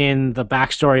in the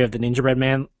backstory of the Gingerbread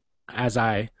Man as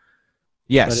I...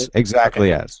 Yes,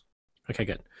 exactly as. Okay,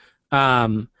 good.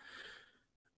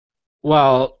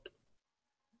 Well,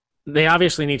 they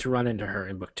obviously need to run into her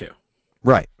in book two.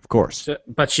 Right, of course. So,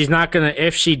 but she's not going to...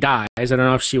 If she dies, I don't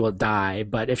know if she will die,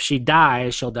 but if she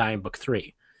dies, she'll die in book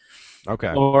three.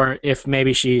 Okay. Or if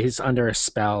maybe she's under a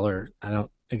spell, or I don't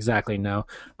exactly know.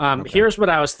 Here's what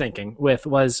I was thinking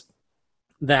was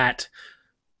that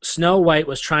Snow White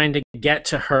was trying to get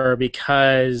to her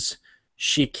because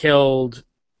she killed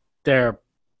their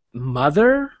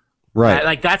mother. Right.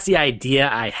 Like that's the idea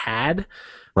I had.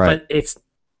 Right. But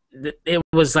it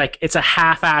was like it's a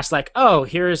half-assed like, oh,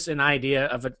 here's an idea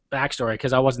of a backstory,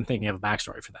 because I wasn't thinking of a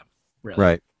backstory for them, really.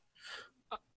 Right.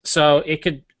 So it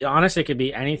could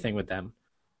be anything with them.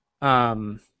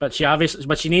 But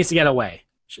she needs to get away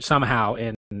somehow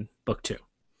in book two.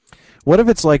 What if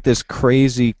it's like this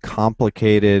crazy,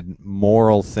 complicated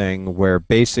moral thing where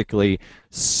basically,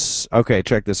 okay,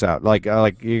 check this out. Like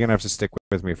you're gonna have to stick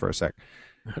with me for a sec.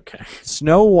 Okay.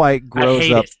 Snow White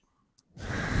grows up.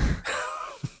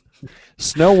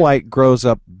 Snow White grows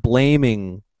up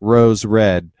blaming Rose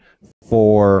Red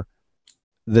for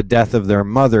the death of their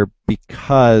mother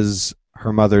because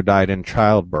her mother died in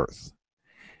childbirth.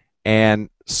 And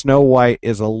Snow White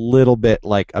is a little bit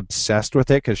like obsessed with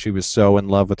it because she was so in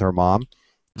love with her mom.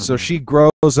 Mm-hmm. So she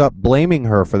grows up blaming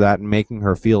her for that and making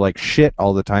her feel like shit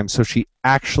all the time. So she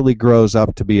actually grows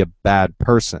up to be a bad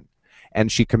person.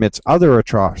 and she commits other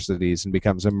atrocities and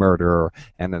becomes a murderer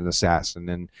and an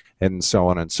assassin and so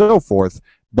on and so forth.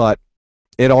 But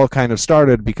it all kind of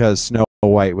started because Snow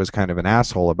White was kind of an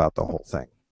asshole about the whole thing.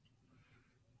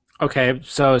 Okay,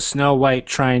 so is Snow White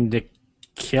trying to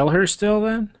kill her still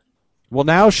then? Well,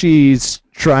 now she's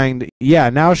trying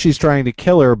to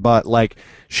kill her, but like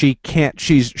she can't.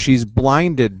 She's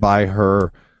blinded by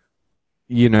her,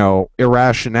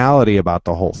 irrationality about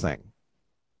the whole thing.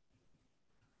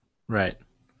 Right.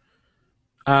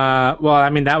 Well, I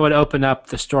mean, that would open up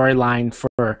the storyline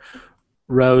for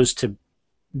Rose to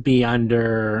be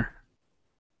under.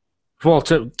 Well,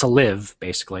 to live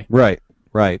basically. Right.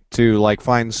 To like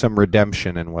find some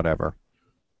redemption and whatever.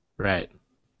 Right.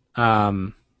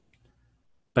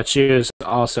 But she was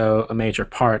also a major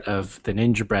part of the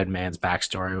Gingerbread Man's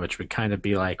backstory, which would kind of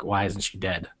be like, why isn't she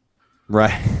dead?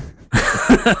 Right.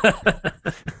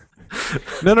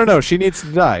 No. She needs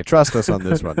to die. Trust us on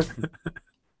this one.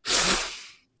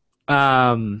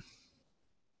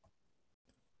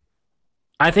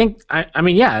 I think. I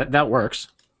mean, yeah, that works.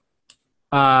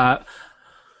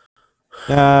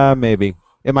 Maybe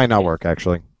it might not work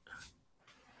actually.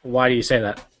 Why do you say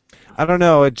that? I don't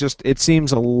know. It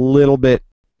seems a little bit.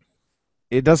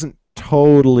 It doesn't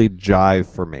totally jive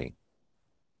for me.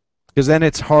 Because then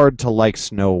it's hard to like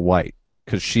Snow White,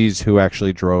 because she's who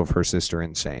actually drove her sister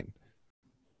insane.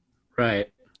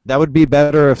 Right. That would be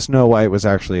better if Snow White was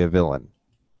actually a villain.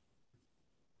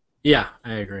 Yeah,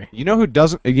 I agree. You know who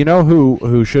doesn't? You know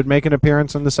who should make an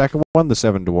appearance in the second one? The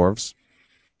Seven Dwarfs.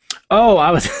 Oh,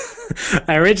 I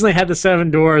originally had the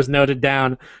Seven Dwarfs noted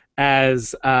down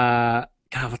as God.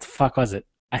 What the fuck was it?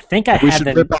 I think I had. We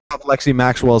should rip off Lexi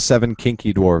Maxwell's Seven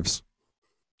Kinky Dwarves.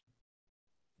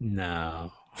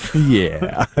 No.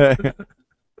 Yeah.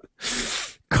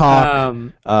 Cock,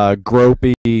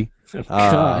 gropey.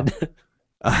 God.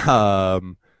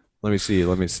 Let me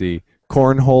see.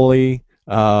 Cornholy.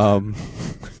 I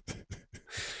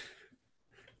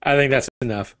think that's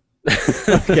enough.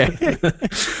 Okay.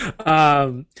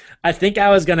 I think I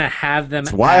was gonna have them.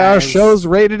 That's why our show's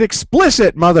rated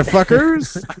explicit,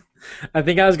 motherfuckers. I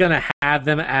think I was gonna have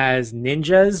them as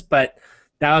ninjas, but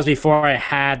that was before I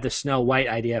had the Snow White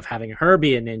idea of having her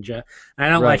be a ninja. And I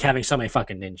don't like having so many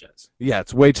fucking ninjas. Yeah,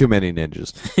 it's way too many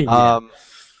ninjas. Yeah.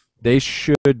 They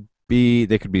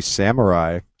could be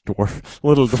samurai,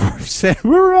 little dwarf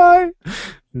samurai.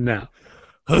 No.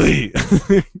 Hey.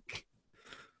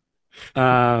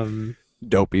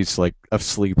 Dopey's like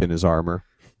asleep in his armor.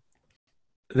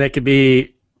 They could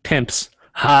be pimps.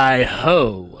 Hi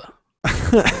ho.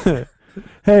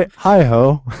 Hey, hi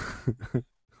ho.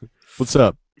 What's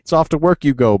up? It's off to work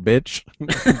you go, bitch.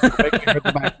 With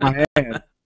the back of my hand.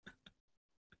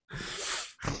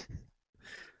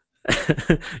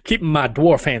 Keeping my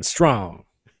dwarf hand strong.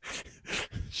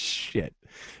 Shit.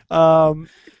 No,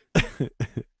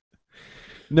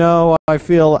 I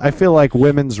feel like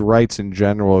women's rights in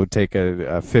general would take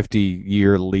a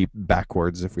 50-year leap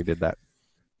backwards if we did that.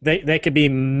 They could be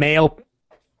male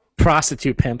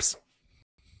prostitute pimps.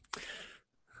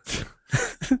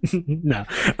 No,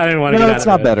 I didn't want to. No, get that's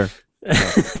out not of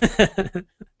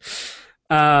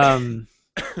better.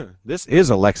 This is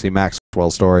a Lexi Maxwell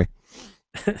story.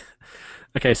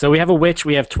 Okay, so we have a witch.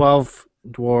 We have 12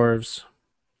 dwarves.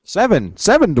 Seven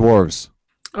dwarves.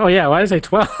 Oh yeah, why did I say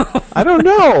 12? I don't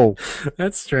know.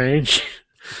 That's strange.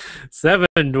 7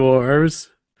 dwarves.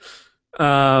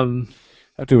 I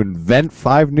have to invent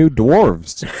 5 new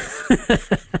dwarves.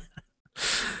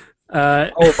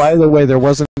 Oh, by the way, there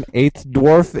was an 8th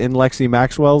dwarf in Lexi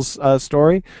Maxwell's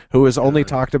story who was only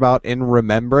talked about in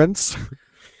remembrance.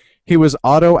 He was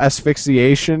autoerotic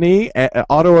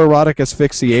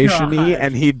asphyxiation-y,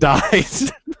 and he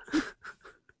died.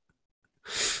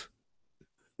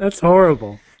 That's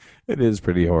horrible. It is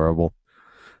pretty horrible.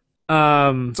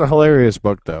 It's a hilarious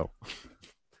book, though.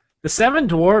 The 7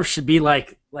 dwarves should be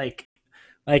like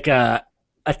a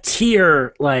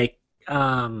tier, like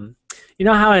you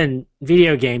know how in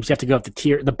video games you have to go up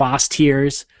the boss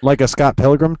tiers, like a Scott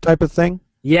Pilgrim type of thing.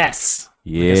 Yes.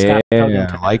 Yeah,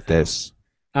 I like this.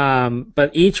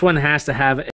 But each one has to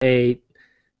have a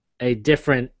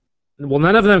different. Well,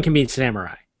 none of them can be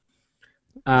samurai.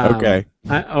 Okay.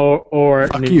 Or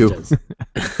Fuck ninjas.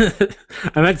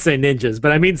 I meant to say ninjas,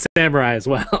 but I mean samurai as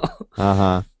well.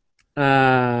 Uh-huh.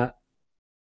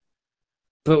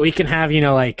 But we can have,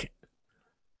 like,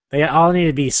 they all need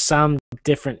to be some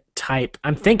different type.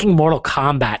 I'm thinking Mortal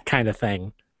Kombat kind of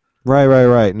thing.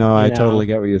 Right. No, I totally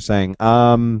get what you're saying.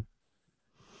 Oh,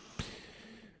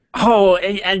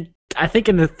 and I think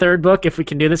in the 3rd book, if we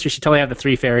can do this, we should totally have the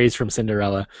 3 fairies from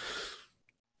Cinderella.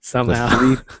 Somehow.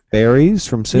 The 3 fairies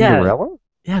from Cinderella?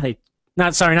 Yeah, they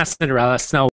Not Cinderella.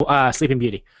 Snow. Sleeping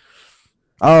Beauty.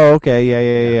 Oh,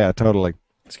 okay. Yeah. Totally.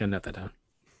 Just gonna note that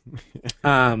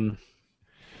down.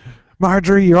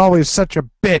 Marjorie, you're always such a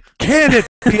bit. Can it,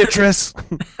 Beatrice?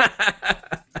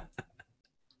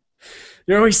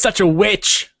 You're always such a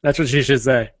witch. That's what she should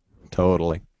say.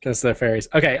 Totally. Because they're fairies.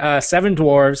 Okay, 7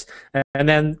 dwarves, and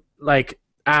then like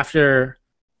after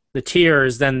the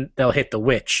tears, then they'll hit the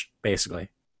witch, basically.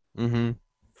 Mm-hmm.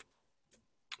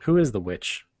 Who is the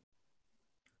witch?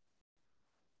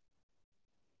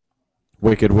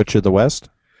 Wicked Witch of the West?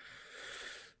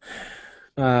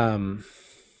 I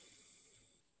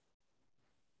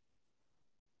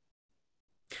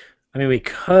mean, we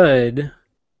could.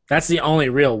 That's the only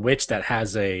real witch that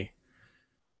has a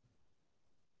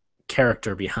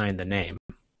character behind the name.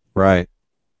 Right.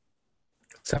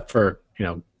 Except for,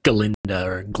 Galinda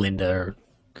or Glinda or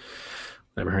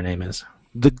whatever her name is.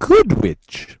 The Good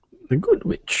Witch. The Good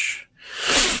Witch.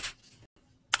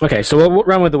 Okay, so we'll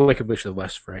run with the Wicked Witch of the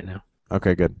West for right now.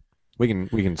 Okay, good. We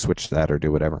can switch that or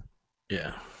do whatever.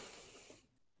 Yeah.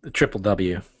 The triple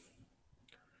W.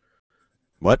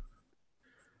 What?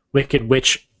 Wicked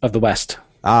Witch of the West.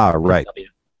 Ah, right. W.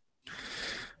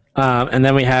 And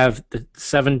then we have the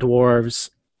 7 dwarves,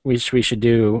 which we should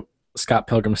do Scott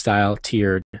Pilgrim style,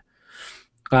 tiered.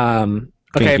 Okay,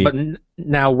 Kinky. but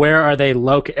now where are they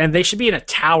located? And they should be in a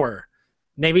tower.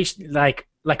 Maybe like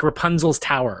Rapunzel's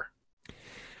tower.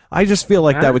 I just feel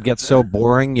like that would get so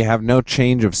boring. You have no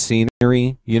change of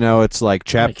scenery. It's like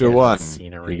chapter 1,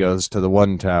 he goes to the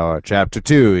one tower. Chapter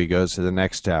 2, he goes to the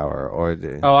next tower.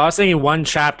 Oh, I was thinking one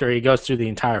chapter, he goes through the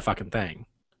entire fucking thing.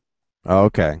 Oh,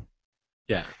 okay.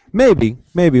 Yeah. Maybe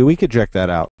we could check that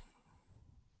out.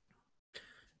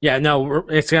 Yeah, no,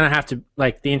 it's going to have to,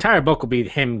 the entire book will be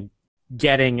him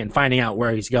getting and finding out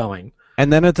where he's going.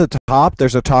 And then at the top,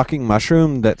 there's a talking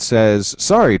mushroom that says,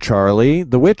 "Sorry, Charlie,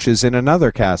 the witch is in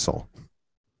another castle."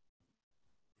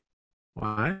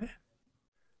 Why?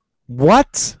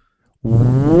 What?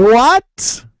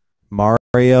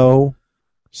 Mario?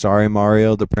 Sorry,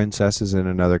 Mario, the princess is in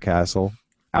another castle.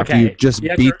 After you just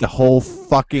beat the whole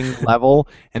fucking level,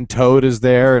 and Toad is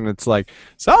there, and it's like,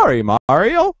 "Sorry,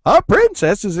 Mario, a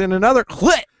princess is in another."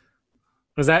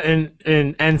 Was that in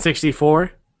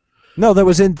N64? No, that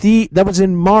was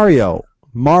in Mario.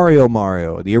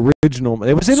 Mario, the original.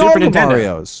 It was in Super all the Nintendo.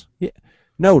 Marios. Yeah.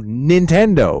 No,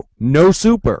 Nintendo. No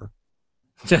Super.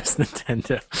 Just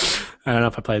Nintendo. I don't know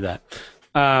if I played that.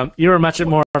 You were much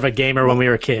more of a gamer when we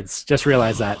were kids. Just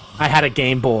realize that. I had a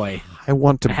Game Boy. I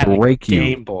want to break you.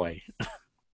 Game Boy.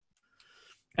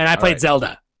 And I played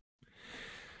Zelda.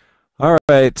 All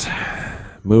right.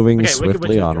 Moving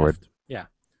swiftly onward. Yeah.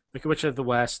 Wicked Witch of the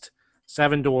West,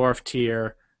 7 dwarf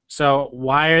tier. So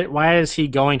why is he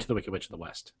going to the Wicked Witch of the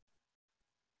West?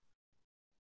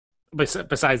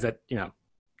 Besides that,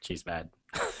 she's bad.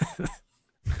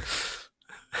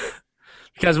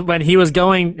 Because when he was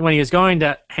going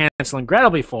to Hansel and Gretel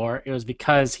before, it was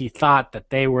because he thought that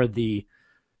they were the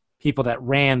people that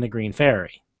ran the Green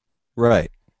Fairy.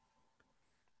 Right.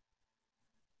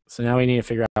 So now we need to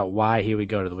figure out why he would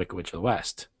go to the Wicked Witch of the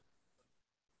West.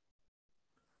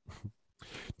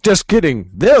 Just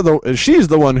kidding. She's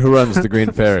the one who runs the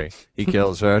Green Fairy. He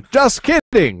kills her. Just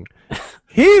kidding.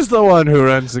 He's the one who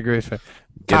runs the Green Fairy.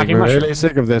 Getting really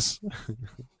sick of this.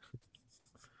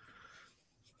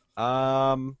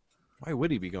 Why would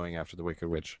he be going after the Wicked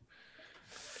Witch?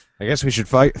 I guess we should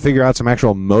figure out some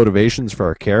actual motivations for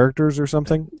our characters or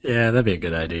something. Yeah, that'd be a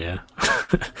good idea.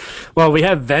 Well, we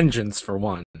have vengeance for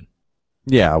one.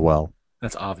 Yeah, well.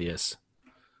 That's obvious.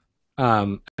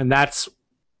 And that's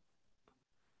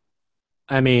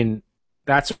a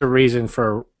reason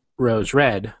for Rose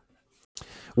Red.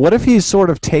 What if he's sort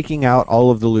of taking out all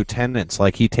of the lieutenants?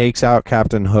 Like he takes out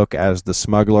Captain Hook as the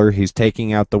smuggler. He's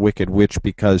taking out the Wicked Witch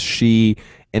because she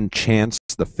enchants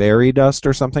the fairy dust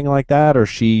or something like that, or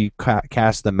she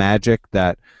casts the magic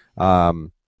that...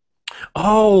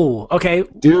 Oh, okay.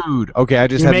 Dude, okay, I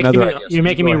just had another idea. You're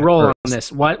making me roll on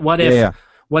this. What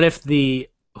if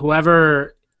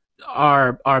whoever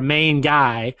our main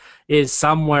guy is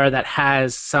somewhere that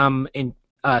has some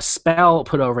spell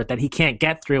put over it that he can't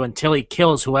get through until he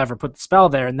kills whoever put the spell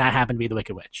there, and that happened to be the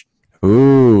Wicked Witch.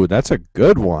 Ooh, that's a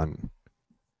good one.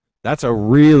 That's a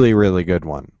really, really good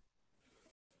one.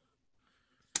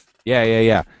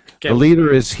 Yeah. Okay. The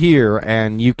leader is here,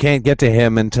 and you can't get to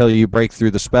him until you break through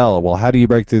the spell. Well, how do you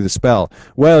break through the spell?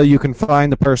 Well, you can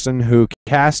find the person who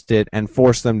cast it and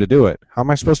force them to do it. How am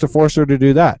I supposed to force her to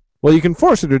do that? Well, you can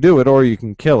force her to do it, or you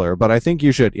can kill her, but I think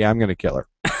you should. Yeah, I'm going to kill her.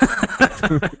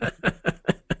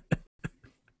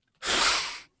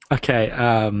 Okay.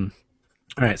 All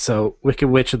right, so Wicked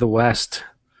Witch of the West.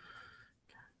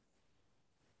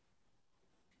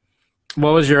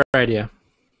 What was your idea?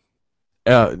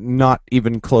 Not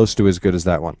even close to as good as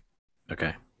that one.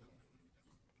 Okay.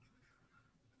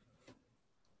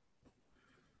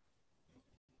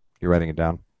 You writing it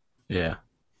down? Yeah.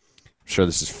 I'm sure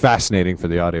this is fascinating for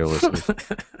the audio listeners.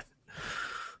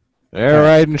 They're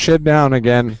writing shit down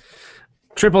again.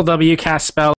 Triple W casts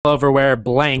spell over where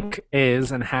blank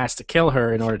is and has to kill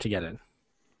her in order to get in.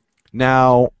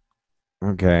 Now,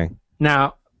 okay.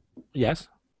 Now, yes?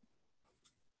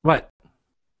 What?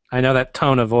 I know that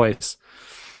tone of voice.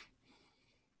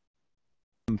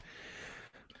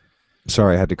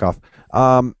 Sorry, I had to cough.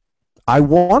 I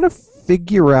want to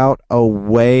figure out a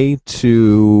way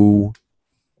to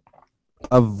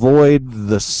avoid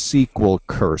the sequel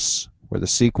curse, where the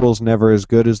sequel's never as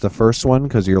good as the first one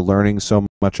because you're learning so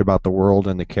much about the world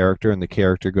and the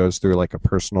character goes through like a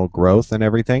personal growth and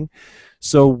everything.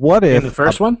 So what if in the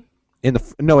first one? In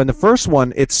the first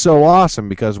one, it's so awesome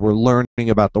because we're learning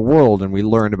about the world and we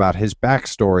learn about his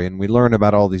backstory and we learn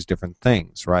about all these different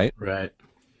things, right? Right.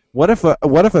 What if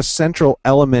a central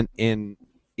element in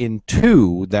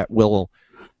 2 that will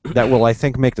I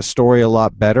think make the story a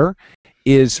lot better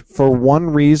is, for one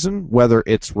reason, whether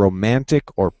it's romantic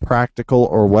or practical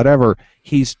or whatever,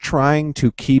 he's trying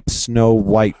to keep Snow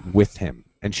White with him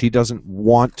and she doesn't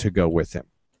want to go with him.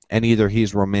 And either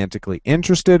he's romantically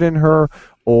interested in her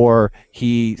or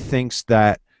he thinks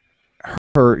that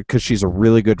her, because she's a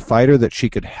really good fighter, that she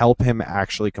could help him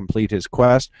actually complete his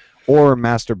quest. Or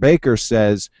Master Baker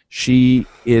says she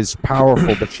is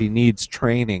powerful, but she needs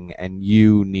training, and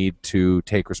you need to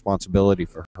take responsibility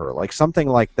for her. Like something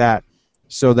like that,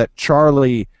 so that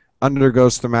Charlie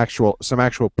undergoes some actual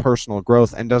personal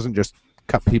growth and doesn't just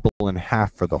cut people in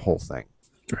half for the whole thing.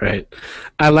 Right.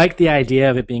 I like the idea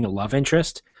of it being a love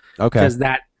interest. Okay. Because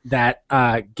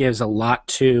that gives a lot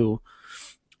to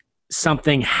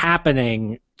something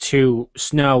happening to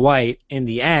Snow White in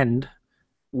the end,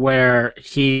 where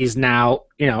he's now,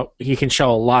 he can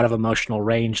show a lot of emotional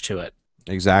range to it.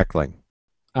 Exactly.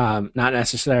 Not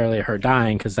necessarily her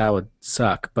dying, because that would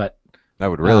suck, but that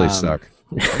would really suck.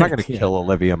 I'm not going to kill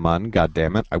Olivia Munn. God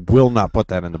damn it! I will not put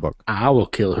that in the book. I will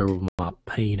kill her with my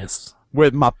penis.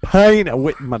 With my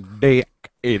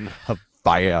dick in her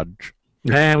vag.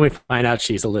 And we find out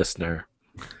she's a listener.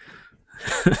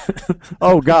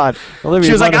 Oh God, Olivia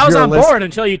she was Munn, like, I was on board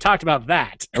until you talked about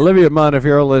that. Olivia Munn, if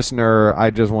you're a listener, I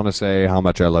just want to say how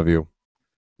much I love you,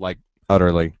 like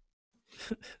utterly.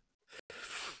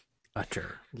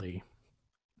 Utterly.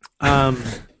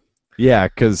 Yeah,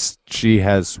 because she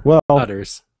has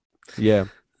utters. Yeah.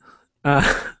 All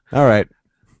right.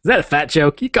 Is that a fat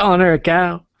joke? You calling her a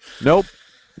cow? Nope,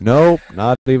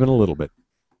 not even a little bit.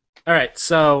 All right,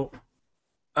 so,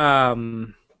 where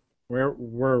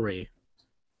were we?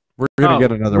 We're going to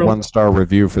get another 1-star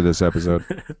review for this episode.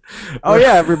 Oh,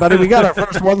 yeah, everybody. We got our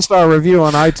first 1-star review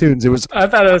on iTunes. I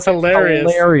thought it was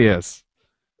hilarious. Hilarious.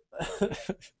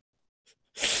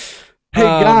 Hey,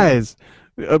 guys,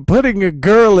 putting a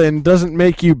girl in doesn't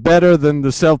make you better than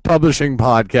the self-publishing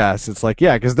podcast. It's like,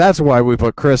 yeah, because that's why we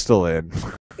put Crystal in.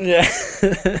 Yeah.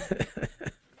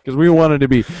 Because we wanted to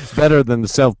be better than the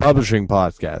self-publishing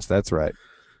podcast. That's right.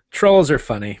 Trolls are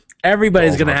funny.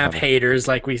 Everybody's going to have haters,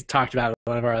 like we talked about in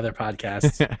one of our other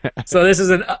podcasts. So this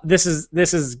is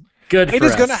good for us.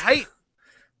 Haters going to hate.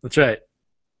 That's right.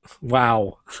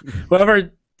 Wow. Whoever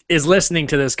is listening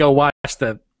to this, go watch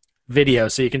the video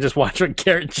so you can just watch what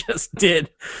Garrett just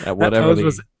did. At whatever that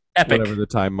was epic. Whatever the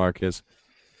time mark is.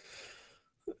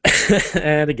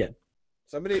 And again.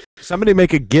 Somebody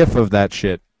make a GIF of that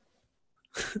shit.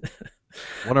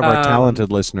 One of our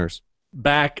talented listeners.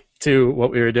 Back to what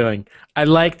we were doing. I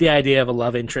like the idea of a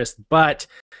love interest, but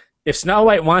if Snow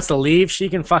White wants to leave, she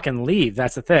can fucking leave.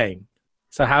 That's the thing.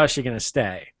 So how is she going to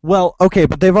stay? Well, okay,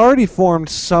 but they've already formed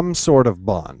some sort of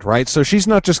bond, right? So she's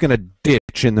not just going to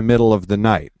ditch in the middle of the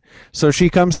night. So she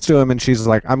comes to him and she's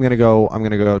like, I'm gonna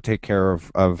go take care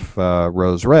of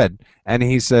Rose Red. And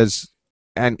he says,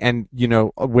 and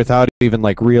without even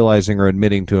like realizing or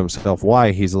admitting to himself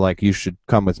why, he's like, you should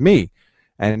come with me.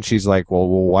 And she's like, well,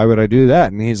 why would I do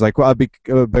that? And he's like, well,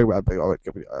 because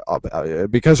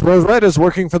Rose Red is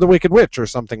working for the Wicked Witch or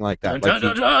something like that. Dun,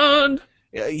 dun, dun,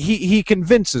 dun. He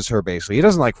convinces her basically. He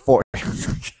doesn't like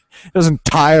doesn't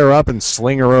tie her up and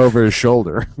sling her over his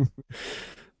shoulder.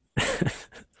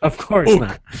 Of course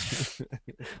not.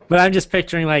 But I'm just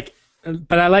picturing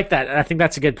but I like that. I think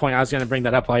that's a good point. I was going to bring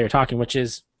that up while you're talking, which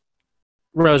is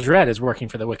Rose Red is working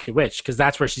for the Wicked Witch because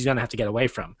that's where she's going to have to get away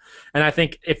from. And I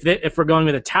think if we're going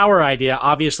with a tower idea,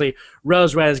 obviously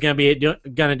Rose Red is going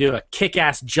to do a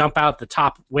kick-ass jump out the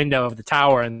top window of the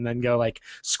tower and then go like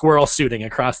squirrel suiting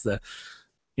across the,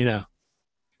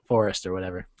 forest or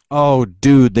whatever. Oh,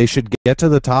 dude, they should get to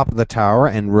the top of the tower,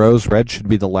 and Rose Red should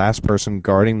be the last person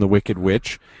guarding the Wicked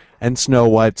Witch. And Snow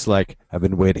White's like, I've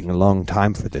been waiting a long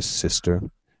time for this, sister.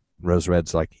 And Rose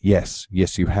Red's like, yes,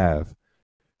 you have.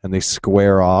 And they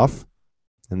square off,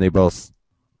 and they both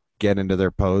get into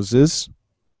their poses.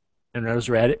 And Rose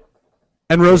Red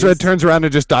turns around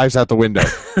and just dives out the window.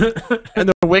 And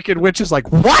the Wicked Witch is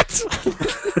like, what?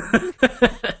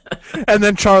 And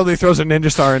then Charlie throws a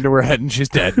ninja star into her head, and she's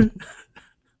dead.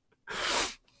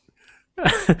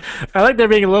 I like there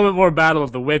being a little bit more battle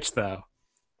of the witch, though.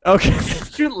 Okay.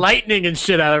 Shoot lightning and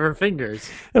shit out of her fingers.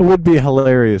 It would be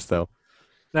hilarious, though.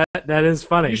 That is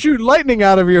funny. You shoot lightning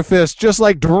out of your fist, just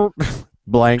like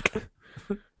blank.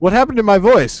 What happened to my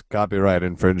voice? Copyright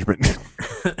infringement.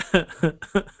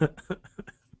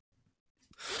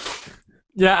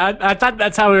 Yeah, I thought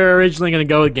that's how we were originally going to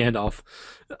go with Gandalf.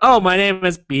 Oh, my name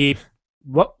is Beep.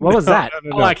 What was that?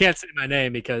 No. Oh, I can't say my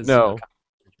name because... No.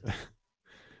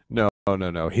 No.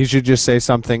 He should just say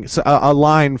something, a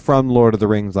line from Lord of the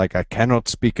Rings, like, I cannot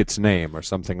speak its name, or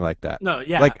something like that. No,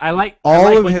 yeah. Like,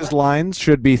 all of his lines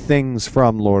should be things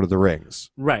from Lord of the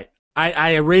Rings. Right.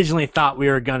 I originally thought we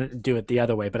were going to do it the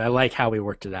other way, but I like how we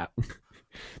worked it out.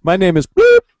 My name is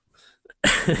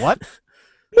Boop. What?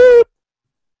 Boop.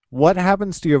 What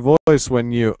happens to your voice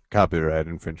when you... Copyright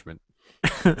infringement.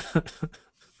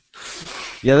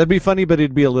 Yeah, that'd be funny, but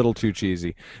it'd be a little too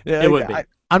cheesy. It would be.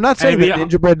 I'm not saying that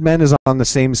Gingerbread Men is on the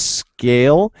same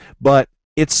scale, but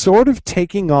it's sort of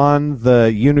taking on the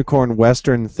unicorn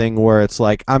western thing where it's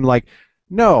like, I'm like,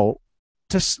 no,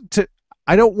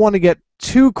 I don't want to get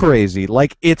too crazy.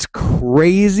 Like, it's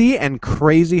crazy and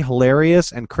crazy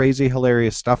hilarious, and crazy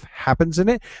hilarious stuff happens in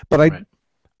it, but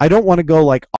I don't want to go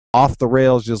like off the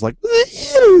rails, just like,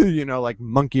 like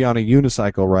monkey on a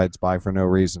unicycle rides by for no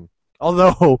reason.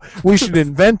 Although we should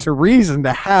invent a reason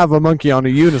to have a monkey on a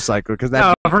unicycle, because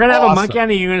if we're gonna have a monkey on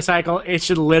a unicycle, it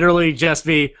should literally just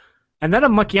be, and then a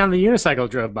monkey on the unicycle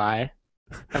drove by,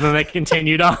 and then they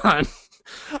continued on.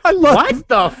 What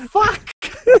the fuck?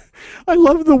 I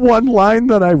love the one line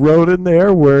that I wrote in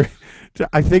there where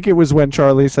I think it was when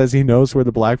Charlie says he knows where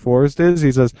the Black Forest is.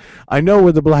 He says, I know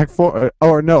where the Black Forest...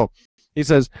 Or no. He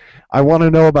says, I want to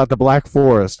know about the Black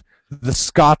Forest. The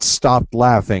Scots stopped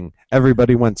laughing.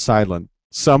 Everybody went silent.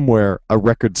 Somewhere, a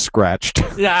record scratched.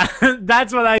 Yeah,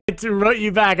 that's what I wrote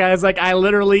you back. I was like, I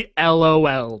literally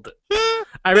LOL'd.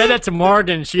 I read that to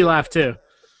Morgan. She laughed too.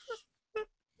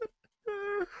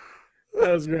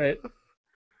 That was great.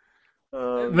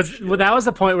 But that was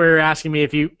the point where you were asking me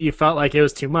if you felt like it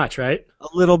was too much, right? A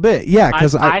little bit, yeah.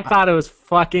 Because I thought it was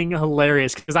fucking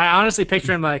hilarious. Because I honestly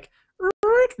picture him like...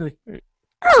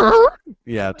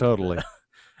 Yeah, totally.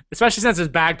 Especially since there's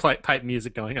bagpipe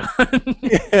music going on.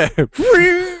 Yeah.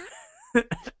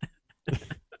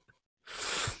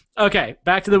 Okay,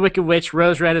 back to the Wicked Witch.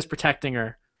 Rose Red is protecting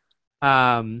her.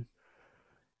 Do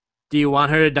you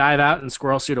want her to dive out and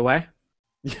squirrel suit away?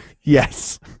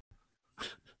 Yes.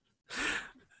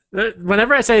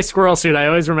 Whenever I say squirrel suit, I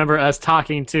always remember us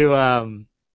talking to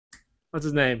what's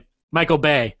his name? Michael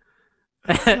Bay.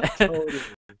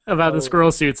 About the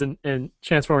squirrel suits in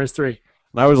Transformers 3.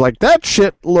 And I was like, that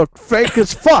shit looked fake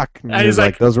as fuck. And he's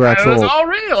like, those were actual... It was all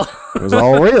real. It was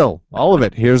all real. All of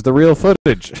it. Here's the real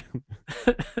footage.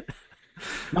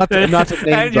 not to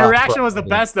name and your reaction was the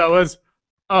best, though, was,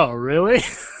 oh, really?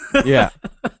 Yeah.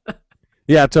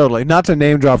 Yeah, totally. Not to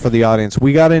name drop for the audience,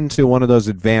 we got into one of those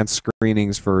advanced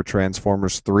screenings for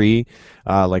Transformers 3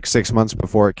 like 6 months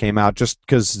before it came out, just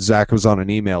because Zach was on an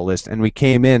email list. And we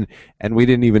came in, and we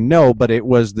didn't even know, but it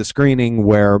was the screening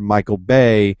where Michael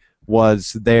Bay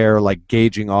was there, like,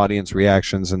 gauging audience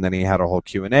reactions, and then he had a whole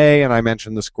Q&A, and I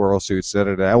mentioned the squirrel suits.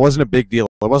 It wasn't a big deal.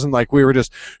 It wasn't like we were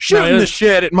just shooting the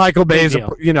shit at Michael Bay's,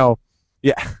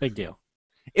 yeah. Big deal.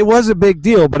 It was a big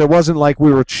deal, but it wasn't like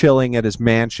we were chilling at his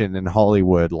mansion in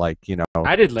Hollywood, like,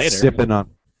 I did later. Sipping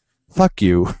on... Fuck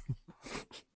you.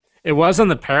 It was on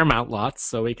the Paramount lots,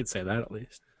 so we could say that at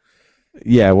least.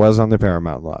 Yeah, it was on the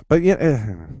Paramount lot. But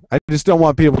yeah, I just don't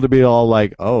want people to be all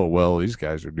like, oh, well, these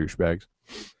guys are douchebags.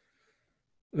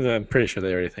 I'm pretty sure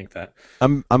they already think that.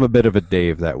 I'm a bit of a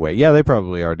Dave that way. Yeah, they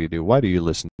probably already do. Why do you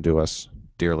listen to us,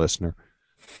 dear listener?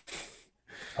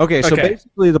 Okay, so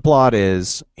basically the plot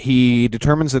is he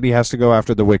determines that he has to go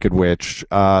after the Wicked Witch.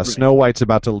 Snow White's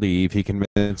about to leave. He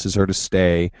convinces her to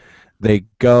stay. They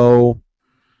go...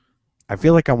 I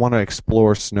feel like I want to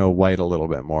explore Snow White a little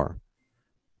bit more.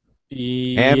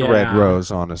 Yeah. And Red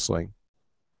Rose, honestly.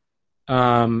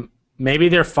 Maybe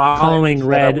they're following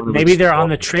Red. Maybe they're on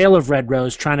the trail of Red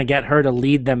Rose, trying to get her to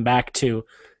lead them back to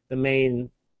the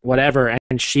main whatever.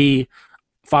 And she,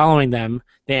 following them,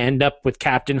 they end up with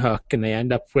Captain Hook, and they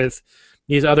end up with,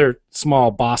 these other small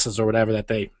bosses or whatever that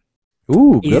they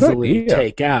Good easily idea.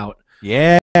 take out.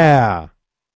 Yeah.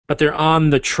 But they're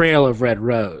on the trail of Red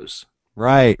Rose.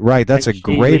 Right. That's a And she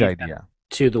great leads them idea.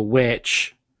 to the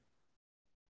witch.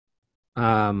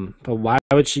 But why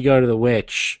would she go to the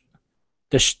witch?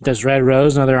 Does Red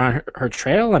Rose know they're on her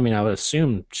trail? I mean, I would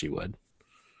assume she would.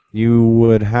 You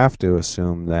would have to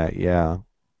assume that, yeah.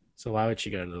 So why would she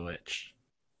go to the witch?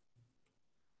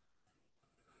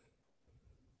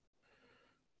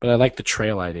 But I like the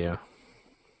trail idea.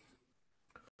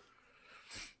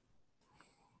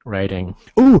 Writing.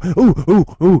 Ooh.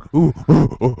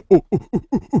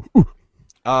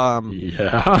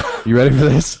 Yeah. You ready for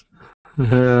this?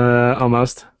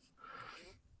 Almost.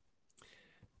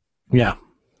 Yeah.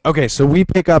 Okay, so we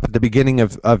pick up at the beginning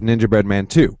of Ninja Bread Man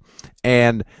 2,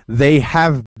 and they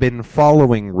have been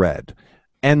following Red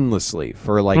endlessly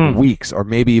for like weeks or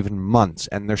maybe even months,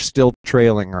 and they're still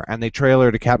trailing her, and they trail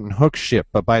her to Captain Hook's ship,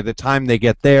 but by the time they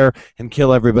get there and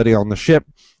kill everybody on the ship,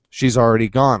 she's already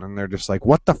gone, and they're just like,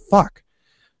 what the fuck?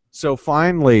 So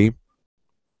finally,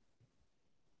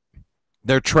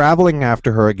 they're traveling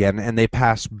after her again, and they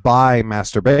pass by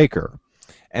Master Baker.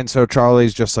 And so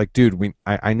Charlie's just like, dude,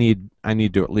 I need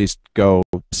to at least go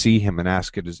see him and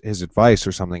ask his advice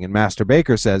or something. And Master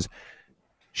Baker says,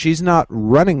 she's not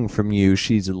running from you,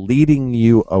 she's leading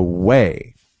you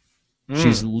away.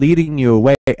 She's leading you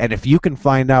away, and if you can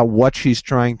find out what she's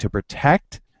trying to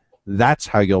protect, that's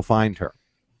how you'll find her.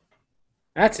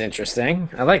 That's interesting.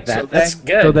 I like that. That's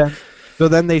good. So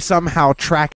then they somehow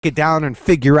track it down and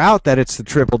figure out that it's the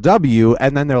Triple W,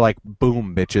 and then they're like,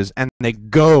 boom, bitches, and they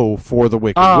go for the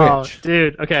Wicked Witch. Oh,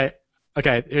 dude. Okay.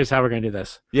 Here's how we're going to do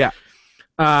this. Yeah.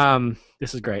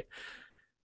 This is great.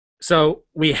 So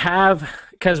we have,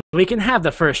 because we can have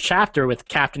the first chapter with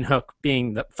Captain Hook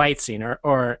being the fight scene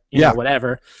or you know,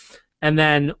 whatever. And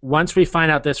then once we find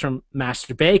out this from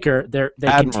Master Baker, they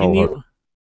continue. Hook.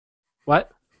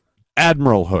 What?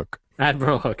 Admiral Hook.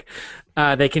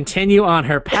 They continue on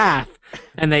her path,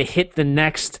 and they hit the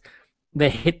next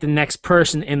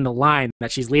person in the line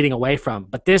that she's leading away from.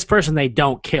 But this person they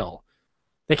don't kill.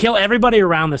 They kill everybody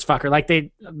around this fucker, like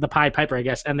the Pied Piper, I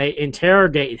guess, and they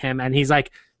interrogate him, and he's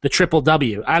like the Triple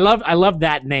W. I love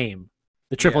that name,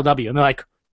 the Triple W. And they're like,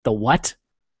 the what?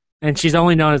 And she's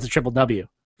only known as the Triple W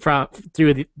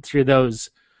through those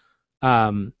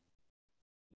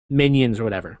minions or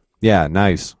whatever. Yeah,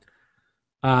 nice.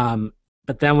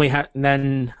 But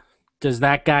then does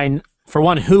that guy, for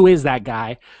one, who is that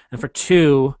guy? And for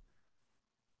two,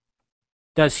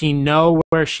 does he know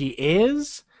where she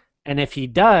is? And if he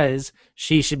does,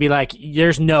 she should be like,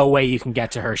 there's no way you can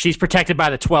get to her. She's protected by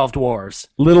the 12 dwarves.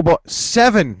 Little boy,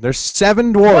 7. There's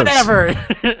 7 dwarves. Whatever.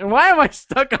 Why am I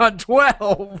stuck on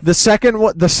 12? The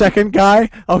second guy?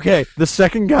 Okay, the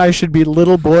second guy should be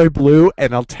Little Boy Blue,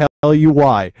 and I'll tell you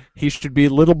why. He should be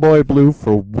Little Boy Blue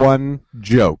for one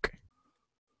joke.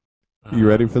 You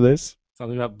ready for this?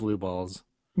 Something about blue balls.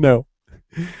 No.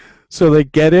 So they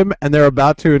get him, and they're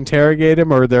about to interrogate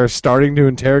him, or they're starting to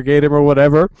interrogate him or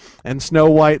whatever, and Snow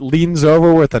White leans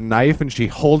over with a knife, and she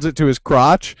holds it to his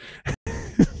crotch.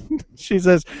 She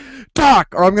says, talk,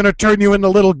 or I'm going to turn you into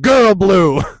Little Girl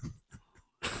Blue.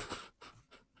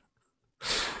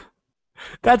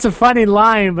 That's a funny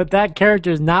line, but that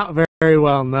character is not very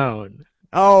well known.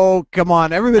 Oh, come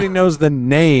on. Everybody knows the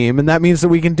name, and that means that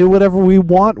we can do whatever we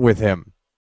want with him.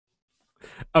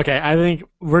 Okay, I think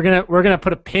we're gonna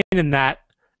put a pin in that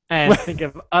and think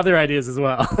of other ideas as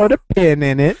well. Put a pin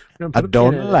in it. I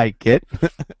don't like it.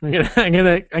 I'm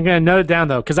gonna note it down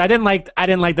though, because I didn't like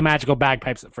the magical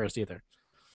bagpipes at first either.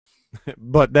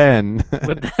 But then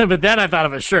but then I thought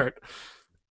of a shirt.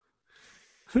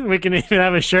 We can even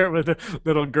have a shirt with a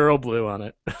Little Girl Blue on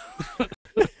it.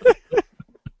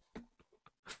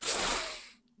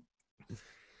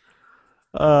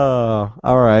 Oh,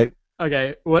 all right.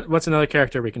 Okay, what's another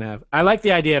character we can have? I like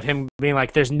the idea of him being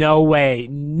like, there's no way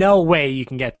you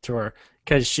can get to her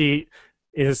because she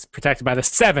is protected by the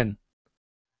 7.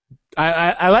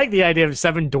 I like the idea of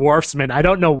 7 dwarfsmen. I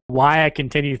don't know why I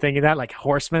continue thinking that, like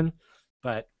horsemen,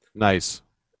 but... Nice.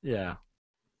 Yeah.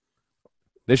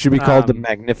 They should be called the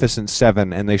Magnificent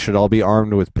 7, and they should all be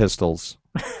armed with pistols.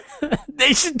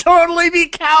 They should totally be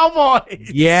cowboys!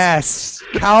 Yes!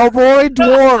 Cowboy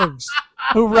dwarves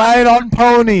who ride on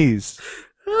ponies.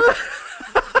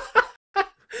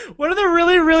 What are the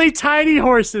really, really tiny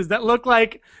horses that look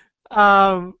like... what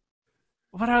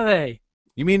are they?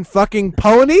 You mean fucking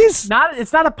ponies?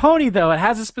 It's not a pony, though. It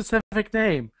has a specific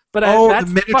name. But the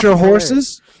miniature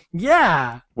horses?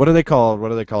 Yeah. What are they called?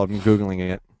 I'm Googling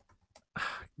it.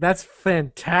 That's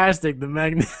fantastic.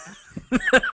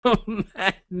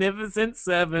 Magnificent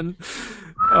Seven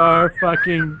are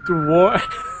fucking dwarf.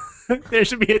 There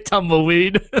should be a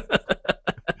tumbleweed.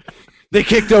 They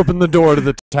kicked open the door to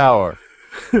the tower.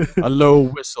 A low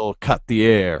whistle cut the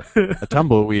air. A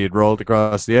tumbleweed rolled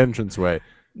across the entranceway.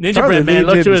 Ninja Bread Man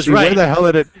looked to his right. Where the hell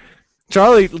it had...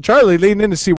 Charlie leaned in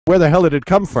to see where the hell it had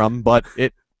come from, but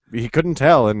he couldn't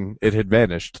tell, and it had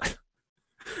vanished.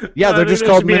 Yeah, they're just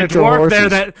called miniature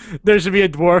horses. There should be a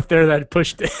dwarf there that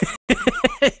pushed it.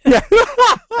 Yeah.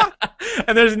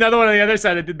 And there's another one on the other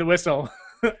side that did the whistle.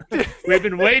 We've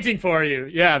been waiting for you.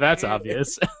 Yeah, that's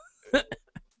obvious.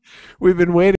 We've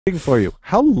been waiting for you.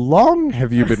 How long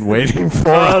have you been waiting for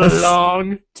us? A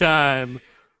long time.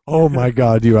 Oh my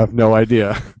God, you have no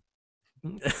idea.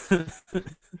 They're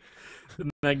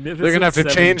going to have to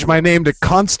change my name to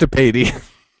Constipatey.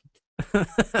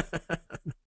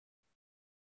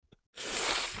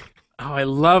 Oh, I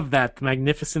love that. The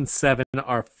Magnificent Seven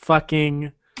are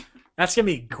fucking... That's going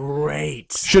to be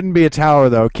great. Shouldn't be a tower,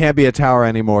 though. Can't be a tower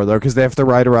anymore, though, because they have to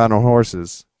ride around on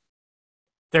horses.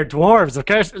 They're dwarves. Of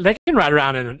course, they can ride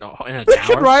around in a tower. They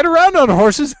can ride around on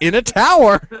horses in a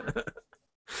tower.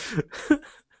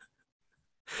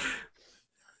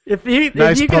 If you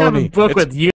can have a book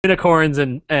with unicorns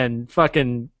and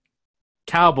fucking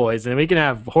cowboys, and we can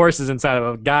have horses inside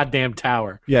of a goddamn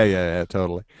tower. Yeah,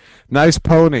 totally. Nice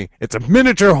pony. It's a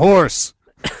miniature horse.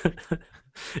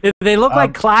 They look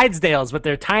like Clydesdales, but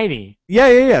they're tiny.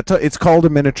 Yeah. It's called a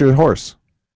miniature horse.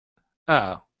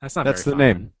 Oh, that's not. That's very the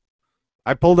fun. name.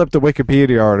 I pulled up the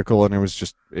Wikipedia article, and it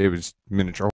was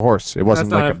miniature horse. It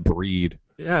wasn't like a breed.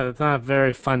 Yeah, that's not a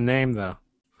very fun name, though.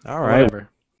 All right. Whatever.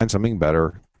 Find something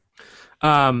better.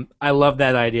 I love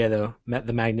that idea, though.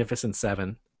 The Magnificent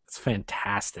Seven. It's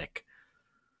fantastic.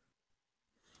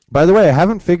 By the way, I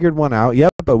haven't figured one out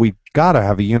yet, but we gotta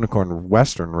have a unicorn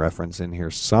western reference in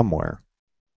here somewhere.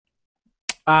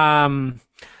 Okay,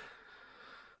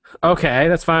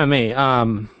 that's fine with me.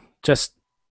 Just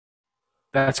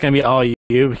that's gonna be all you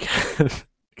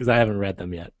because I haven't read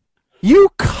them yet. You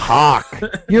cock!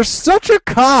 You're such a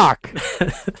cock!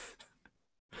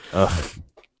 Ugh.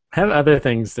 I have other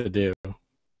things to do.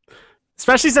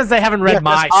 Especially since they haven't read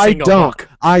my single book.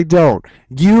 I don't.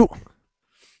 You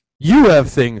have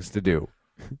things to do.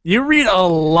 You read a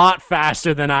lot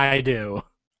faster than I do.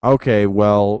 Okay,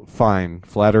 well, fine.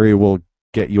 Flattery will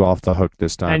get you off the hook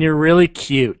this time. And you're really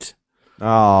cute.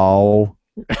 Oh.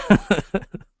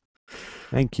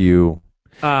 Thank you.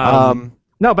 No,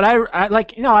 but I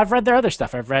like, I've read their other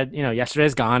stuff. I've read,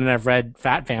 Yesterday's Gone, and I've read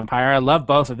Fat Vampire. I love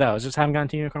both of those. Just haven't gotten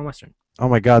to Unicorn Western. Oh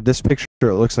my God, this picture,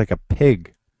 it looks like a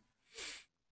pig.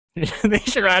 They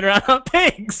should ride around on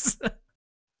pigs.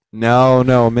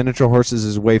 No, miniature horses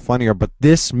is way funnier, but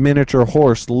this miniature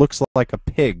horse looks like a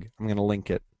pig. I'm going to link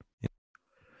it.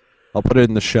 I'll put it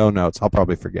in the show notes. I'll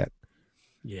probably forget.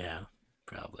 Yeah,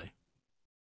 probably.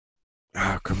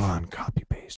 Oh, come on, copy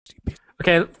paste.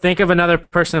 Okay, think of another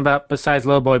person besides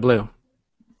Little Boy Blue.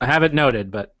 I have it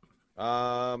noted, but...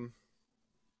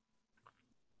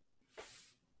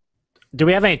 Do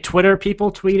we have any Twitter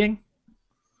people tweeting?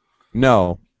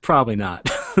 No. Probably not.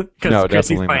 No, Chrissy's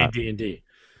definitely playing not. D&D.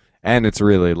 And it's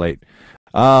really late.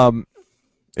 It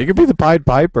could be the Pied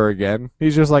Piper again.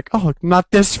 He's just like, oh,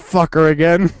 not this fucker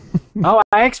again. Oh,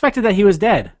 I expected that he was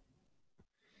dead.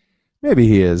 Maybe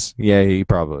he is. Yeah, he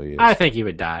probably is. I think he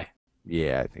would die.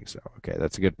 Yeah, I think so. Okay,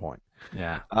 that's a good point.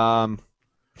 Yeah.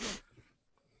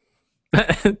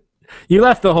 You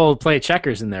left the whole play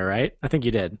checkers in there, right? I think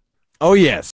you did. Oh,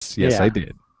 yes. Yes, Yeah. I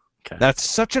did. Okay. That's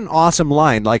such an awesome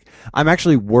line. Like, I'm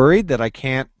actually worried that I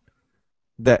can't...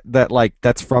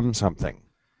 that's from something.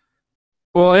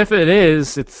 Well, if it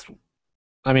is,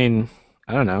 I don't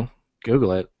know.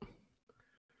 Google it.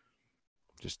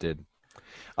 Just did.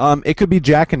 It could be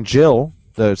Jack and Jill,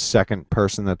 the second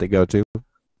person that they go to.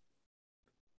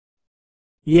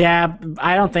 Yeah,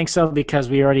 I don't think so because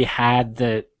we already had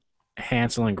the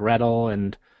Hansel and Gretel,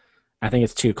 and I think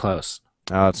it's too close.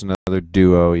 Oh, it's another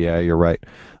duo. Yeah, you're right.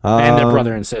 And their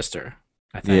brother and sister,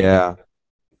 I think. Yeah.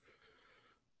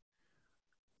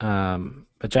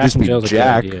 But Jack and Jill's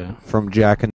Jack a good idea. from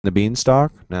Jack and the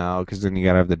Beanstalk? No, because then you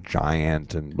gotta have the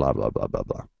giant and blah blah blah blah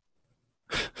blah.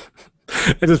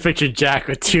 I just pictured Jack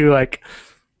with two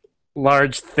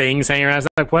large things hanging around. It's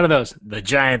like, what are those? The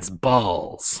giant's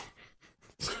balls.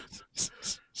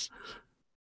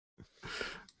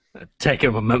 I take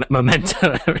a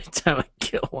memento every time I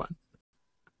kill one.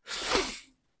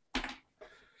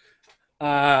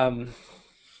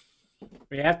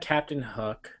 We have Captain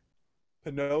Hook.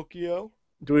 Pinocchio?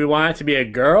 Do we want it to be a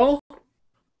girl?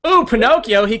 Ooh,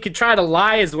 Pinocchio! He could try to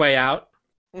lie his way out.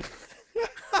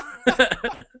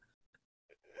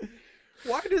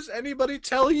 is anybody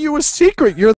telling you a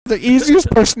secret? You're the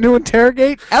easiest person to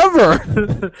interrogate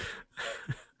ever.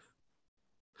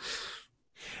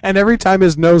 And every time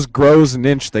his nose grows an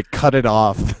inch, they cut it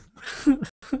off.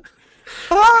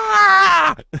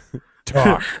 Ah!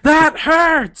 Talk. That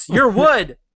hurts! You're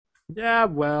wood! Yeah,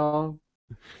 well.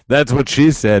 That's what she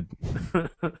said. Do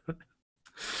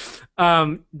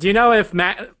you know if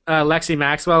Lexi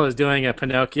Maxwell is doing a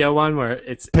Pinocchio one where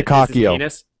it's Pinocchio.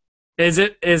 Penis? Is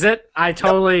it? I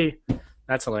totally. Yep.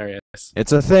 That's hilarious.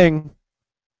 It's a thing.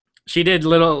 She did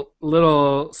little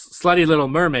slutty Little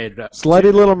Mermaid.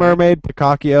 Slutty Little Mermaid,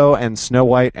 Pinocchio, and Snow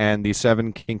White and the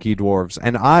Seven Kinky Dwarves.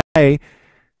 And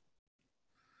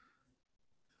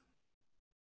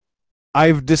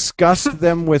I've discussed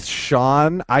them with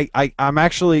Sean. I'm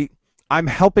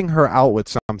helping her out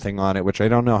with something on it, which I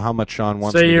don't know how much Sean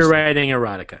wants. So you're writing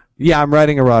erotica? Yeah, I'm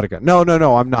writing erotica. No,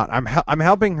 I'm not. I'm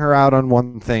helping her out on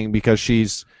one thing because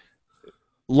she's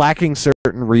lacking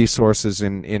certain resources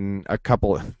in a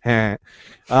couple of. No,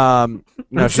 I'm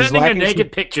she's sending her lacking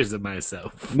naked pictures of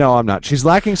myself. No, I'm not. She's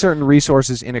lacking certain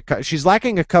resources she's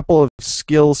lacking a couple of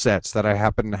skill sets that I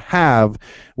happen to have,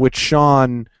 which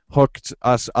Sean hooked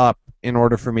us up in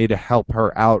order for me to help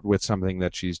her out with something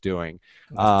that she's doing.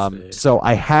 So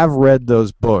I have read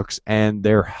those books, and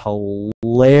they're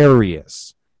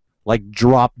hilarious. Like,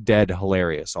 drop dead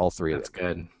hilarious, all three of them. That's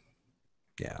good.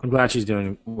 Yeah. I'm glad she's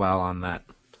doing well on that.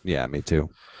 Yeah, me too.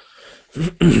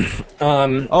 Okay,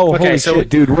 holy shit,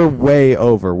 dude, we're way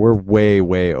over. We're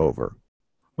way over.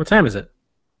 What time is it?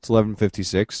 It's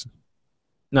 11:56.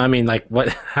 No, I mean, like, what?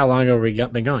 How long have we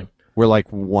been going? We're like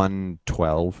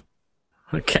 1:12.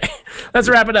 Okay, let's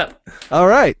wrap it up. All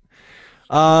right.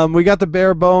 We got the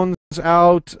bare bones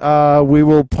out. We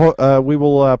will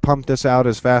pump this out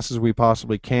as fast as we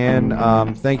possibly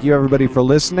can. Thank you, everybody, for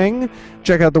listening.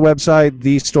 Check out the website,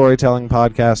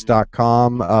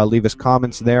 thestorytellingpodcast.com. Leave us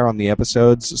comments there on the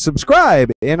episodes.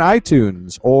 Subscribe in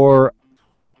iTunes or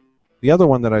the other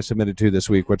one that I submitted to this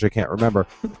week, which I can't remember.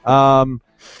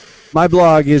 My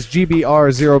blog is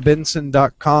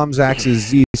gbr0benson.com. Zach's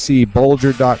is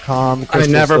zcbolger.com. I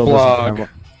never blog.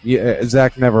 Yeah,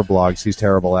 Zach never blogs. He's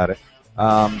terrible at it.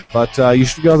 But you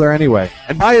should go there anyway.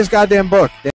 And buy his goddamn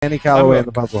book, Danny Calloway and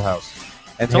the Puzzle House.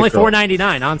 And it's only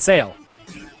 $4.99 on sale.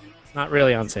 Not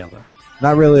really on sale, though.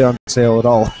 Not really on sale at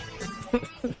all.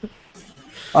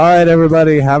 All right,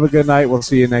 everybody. Have a good night. We'll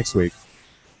see you next week.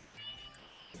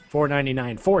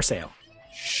 $4.99 for sale.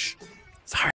 Shh.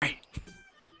 Sorry.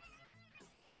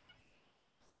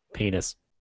 Penis.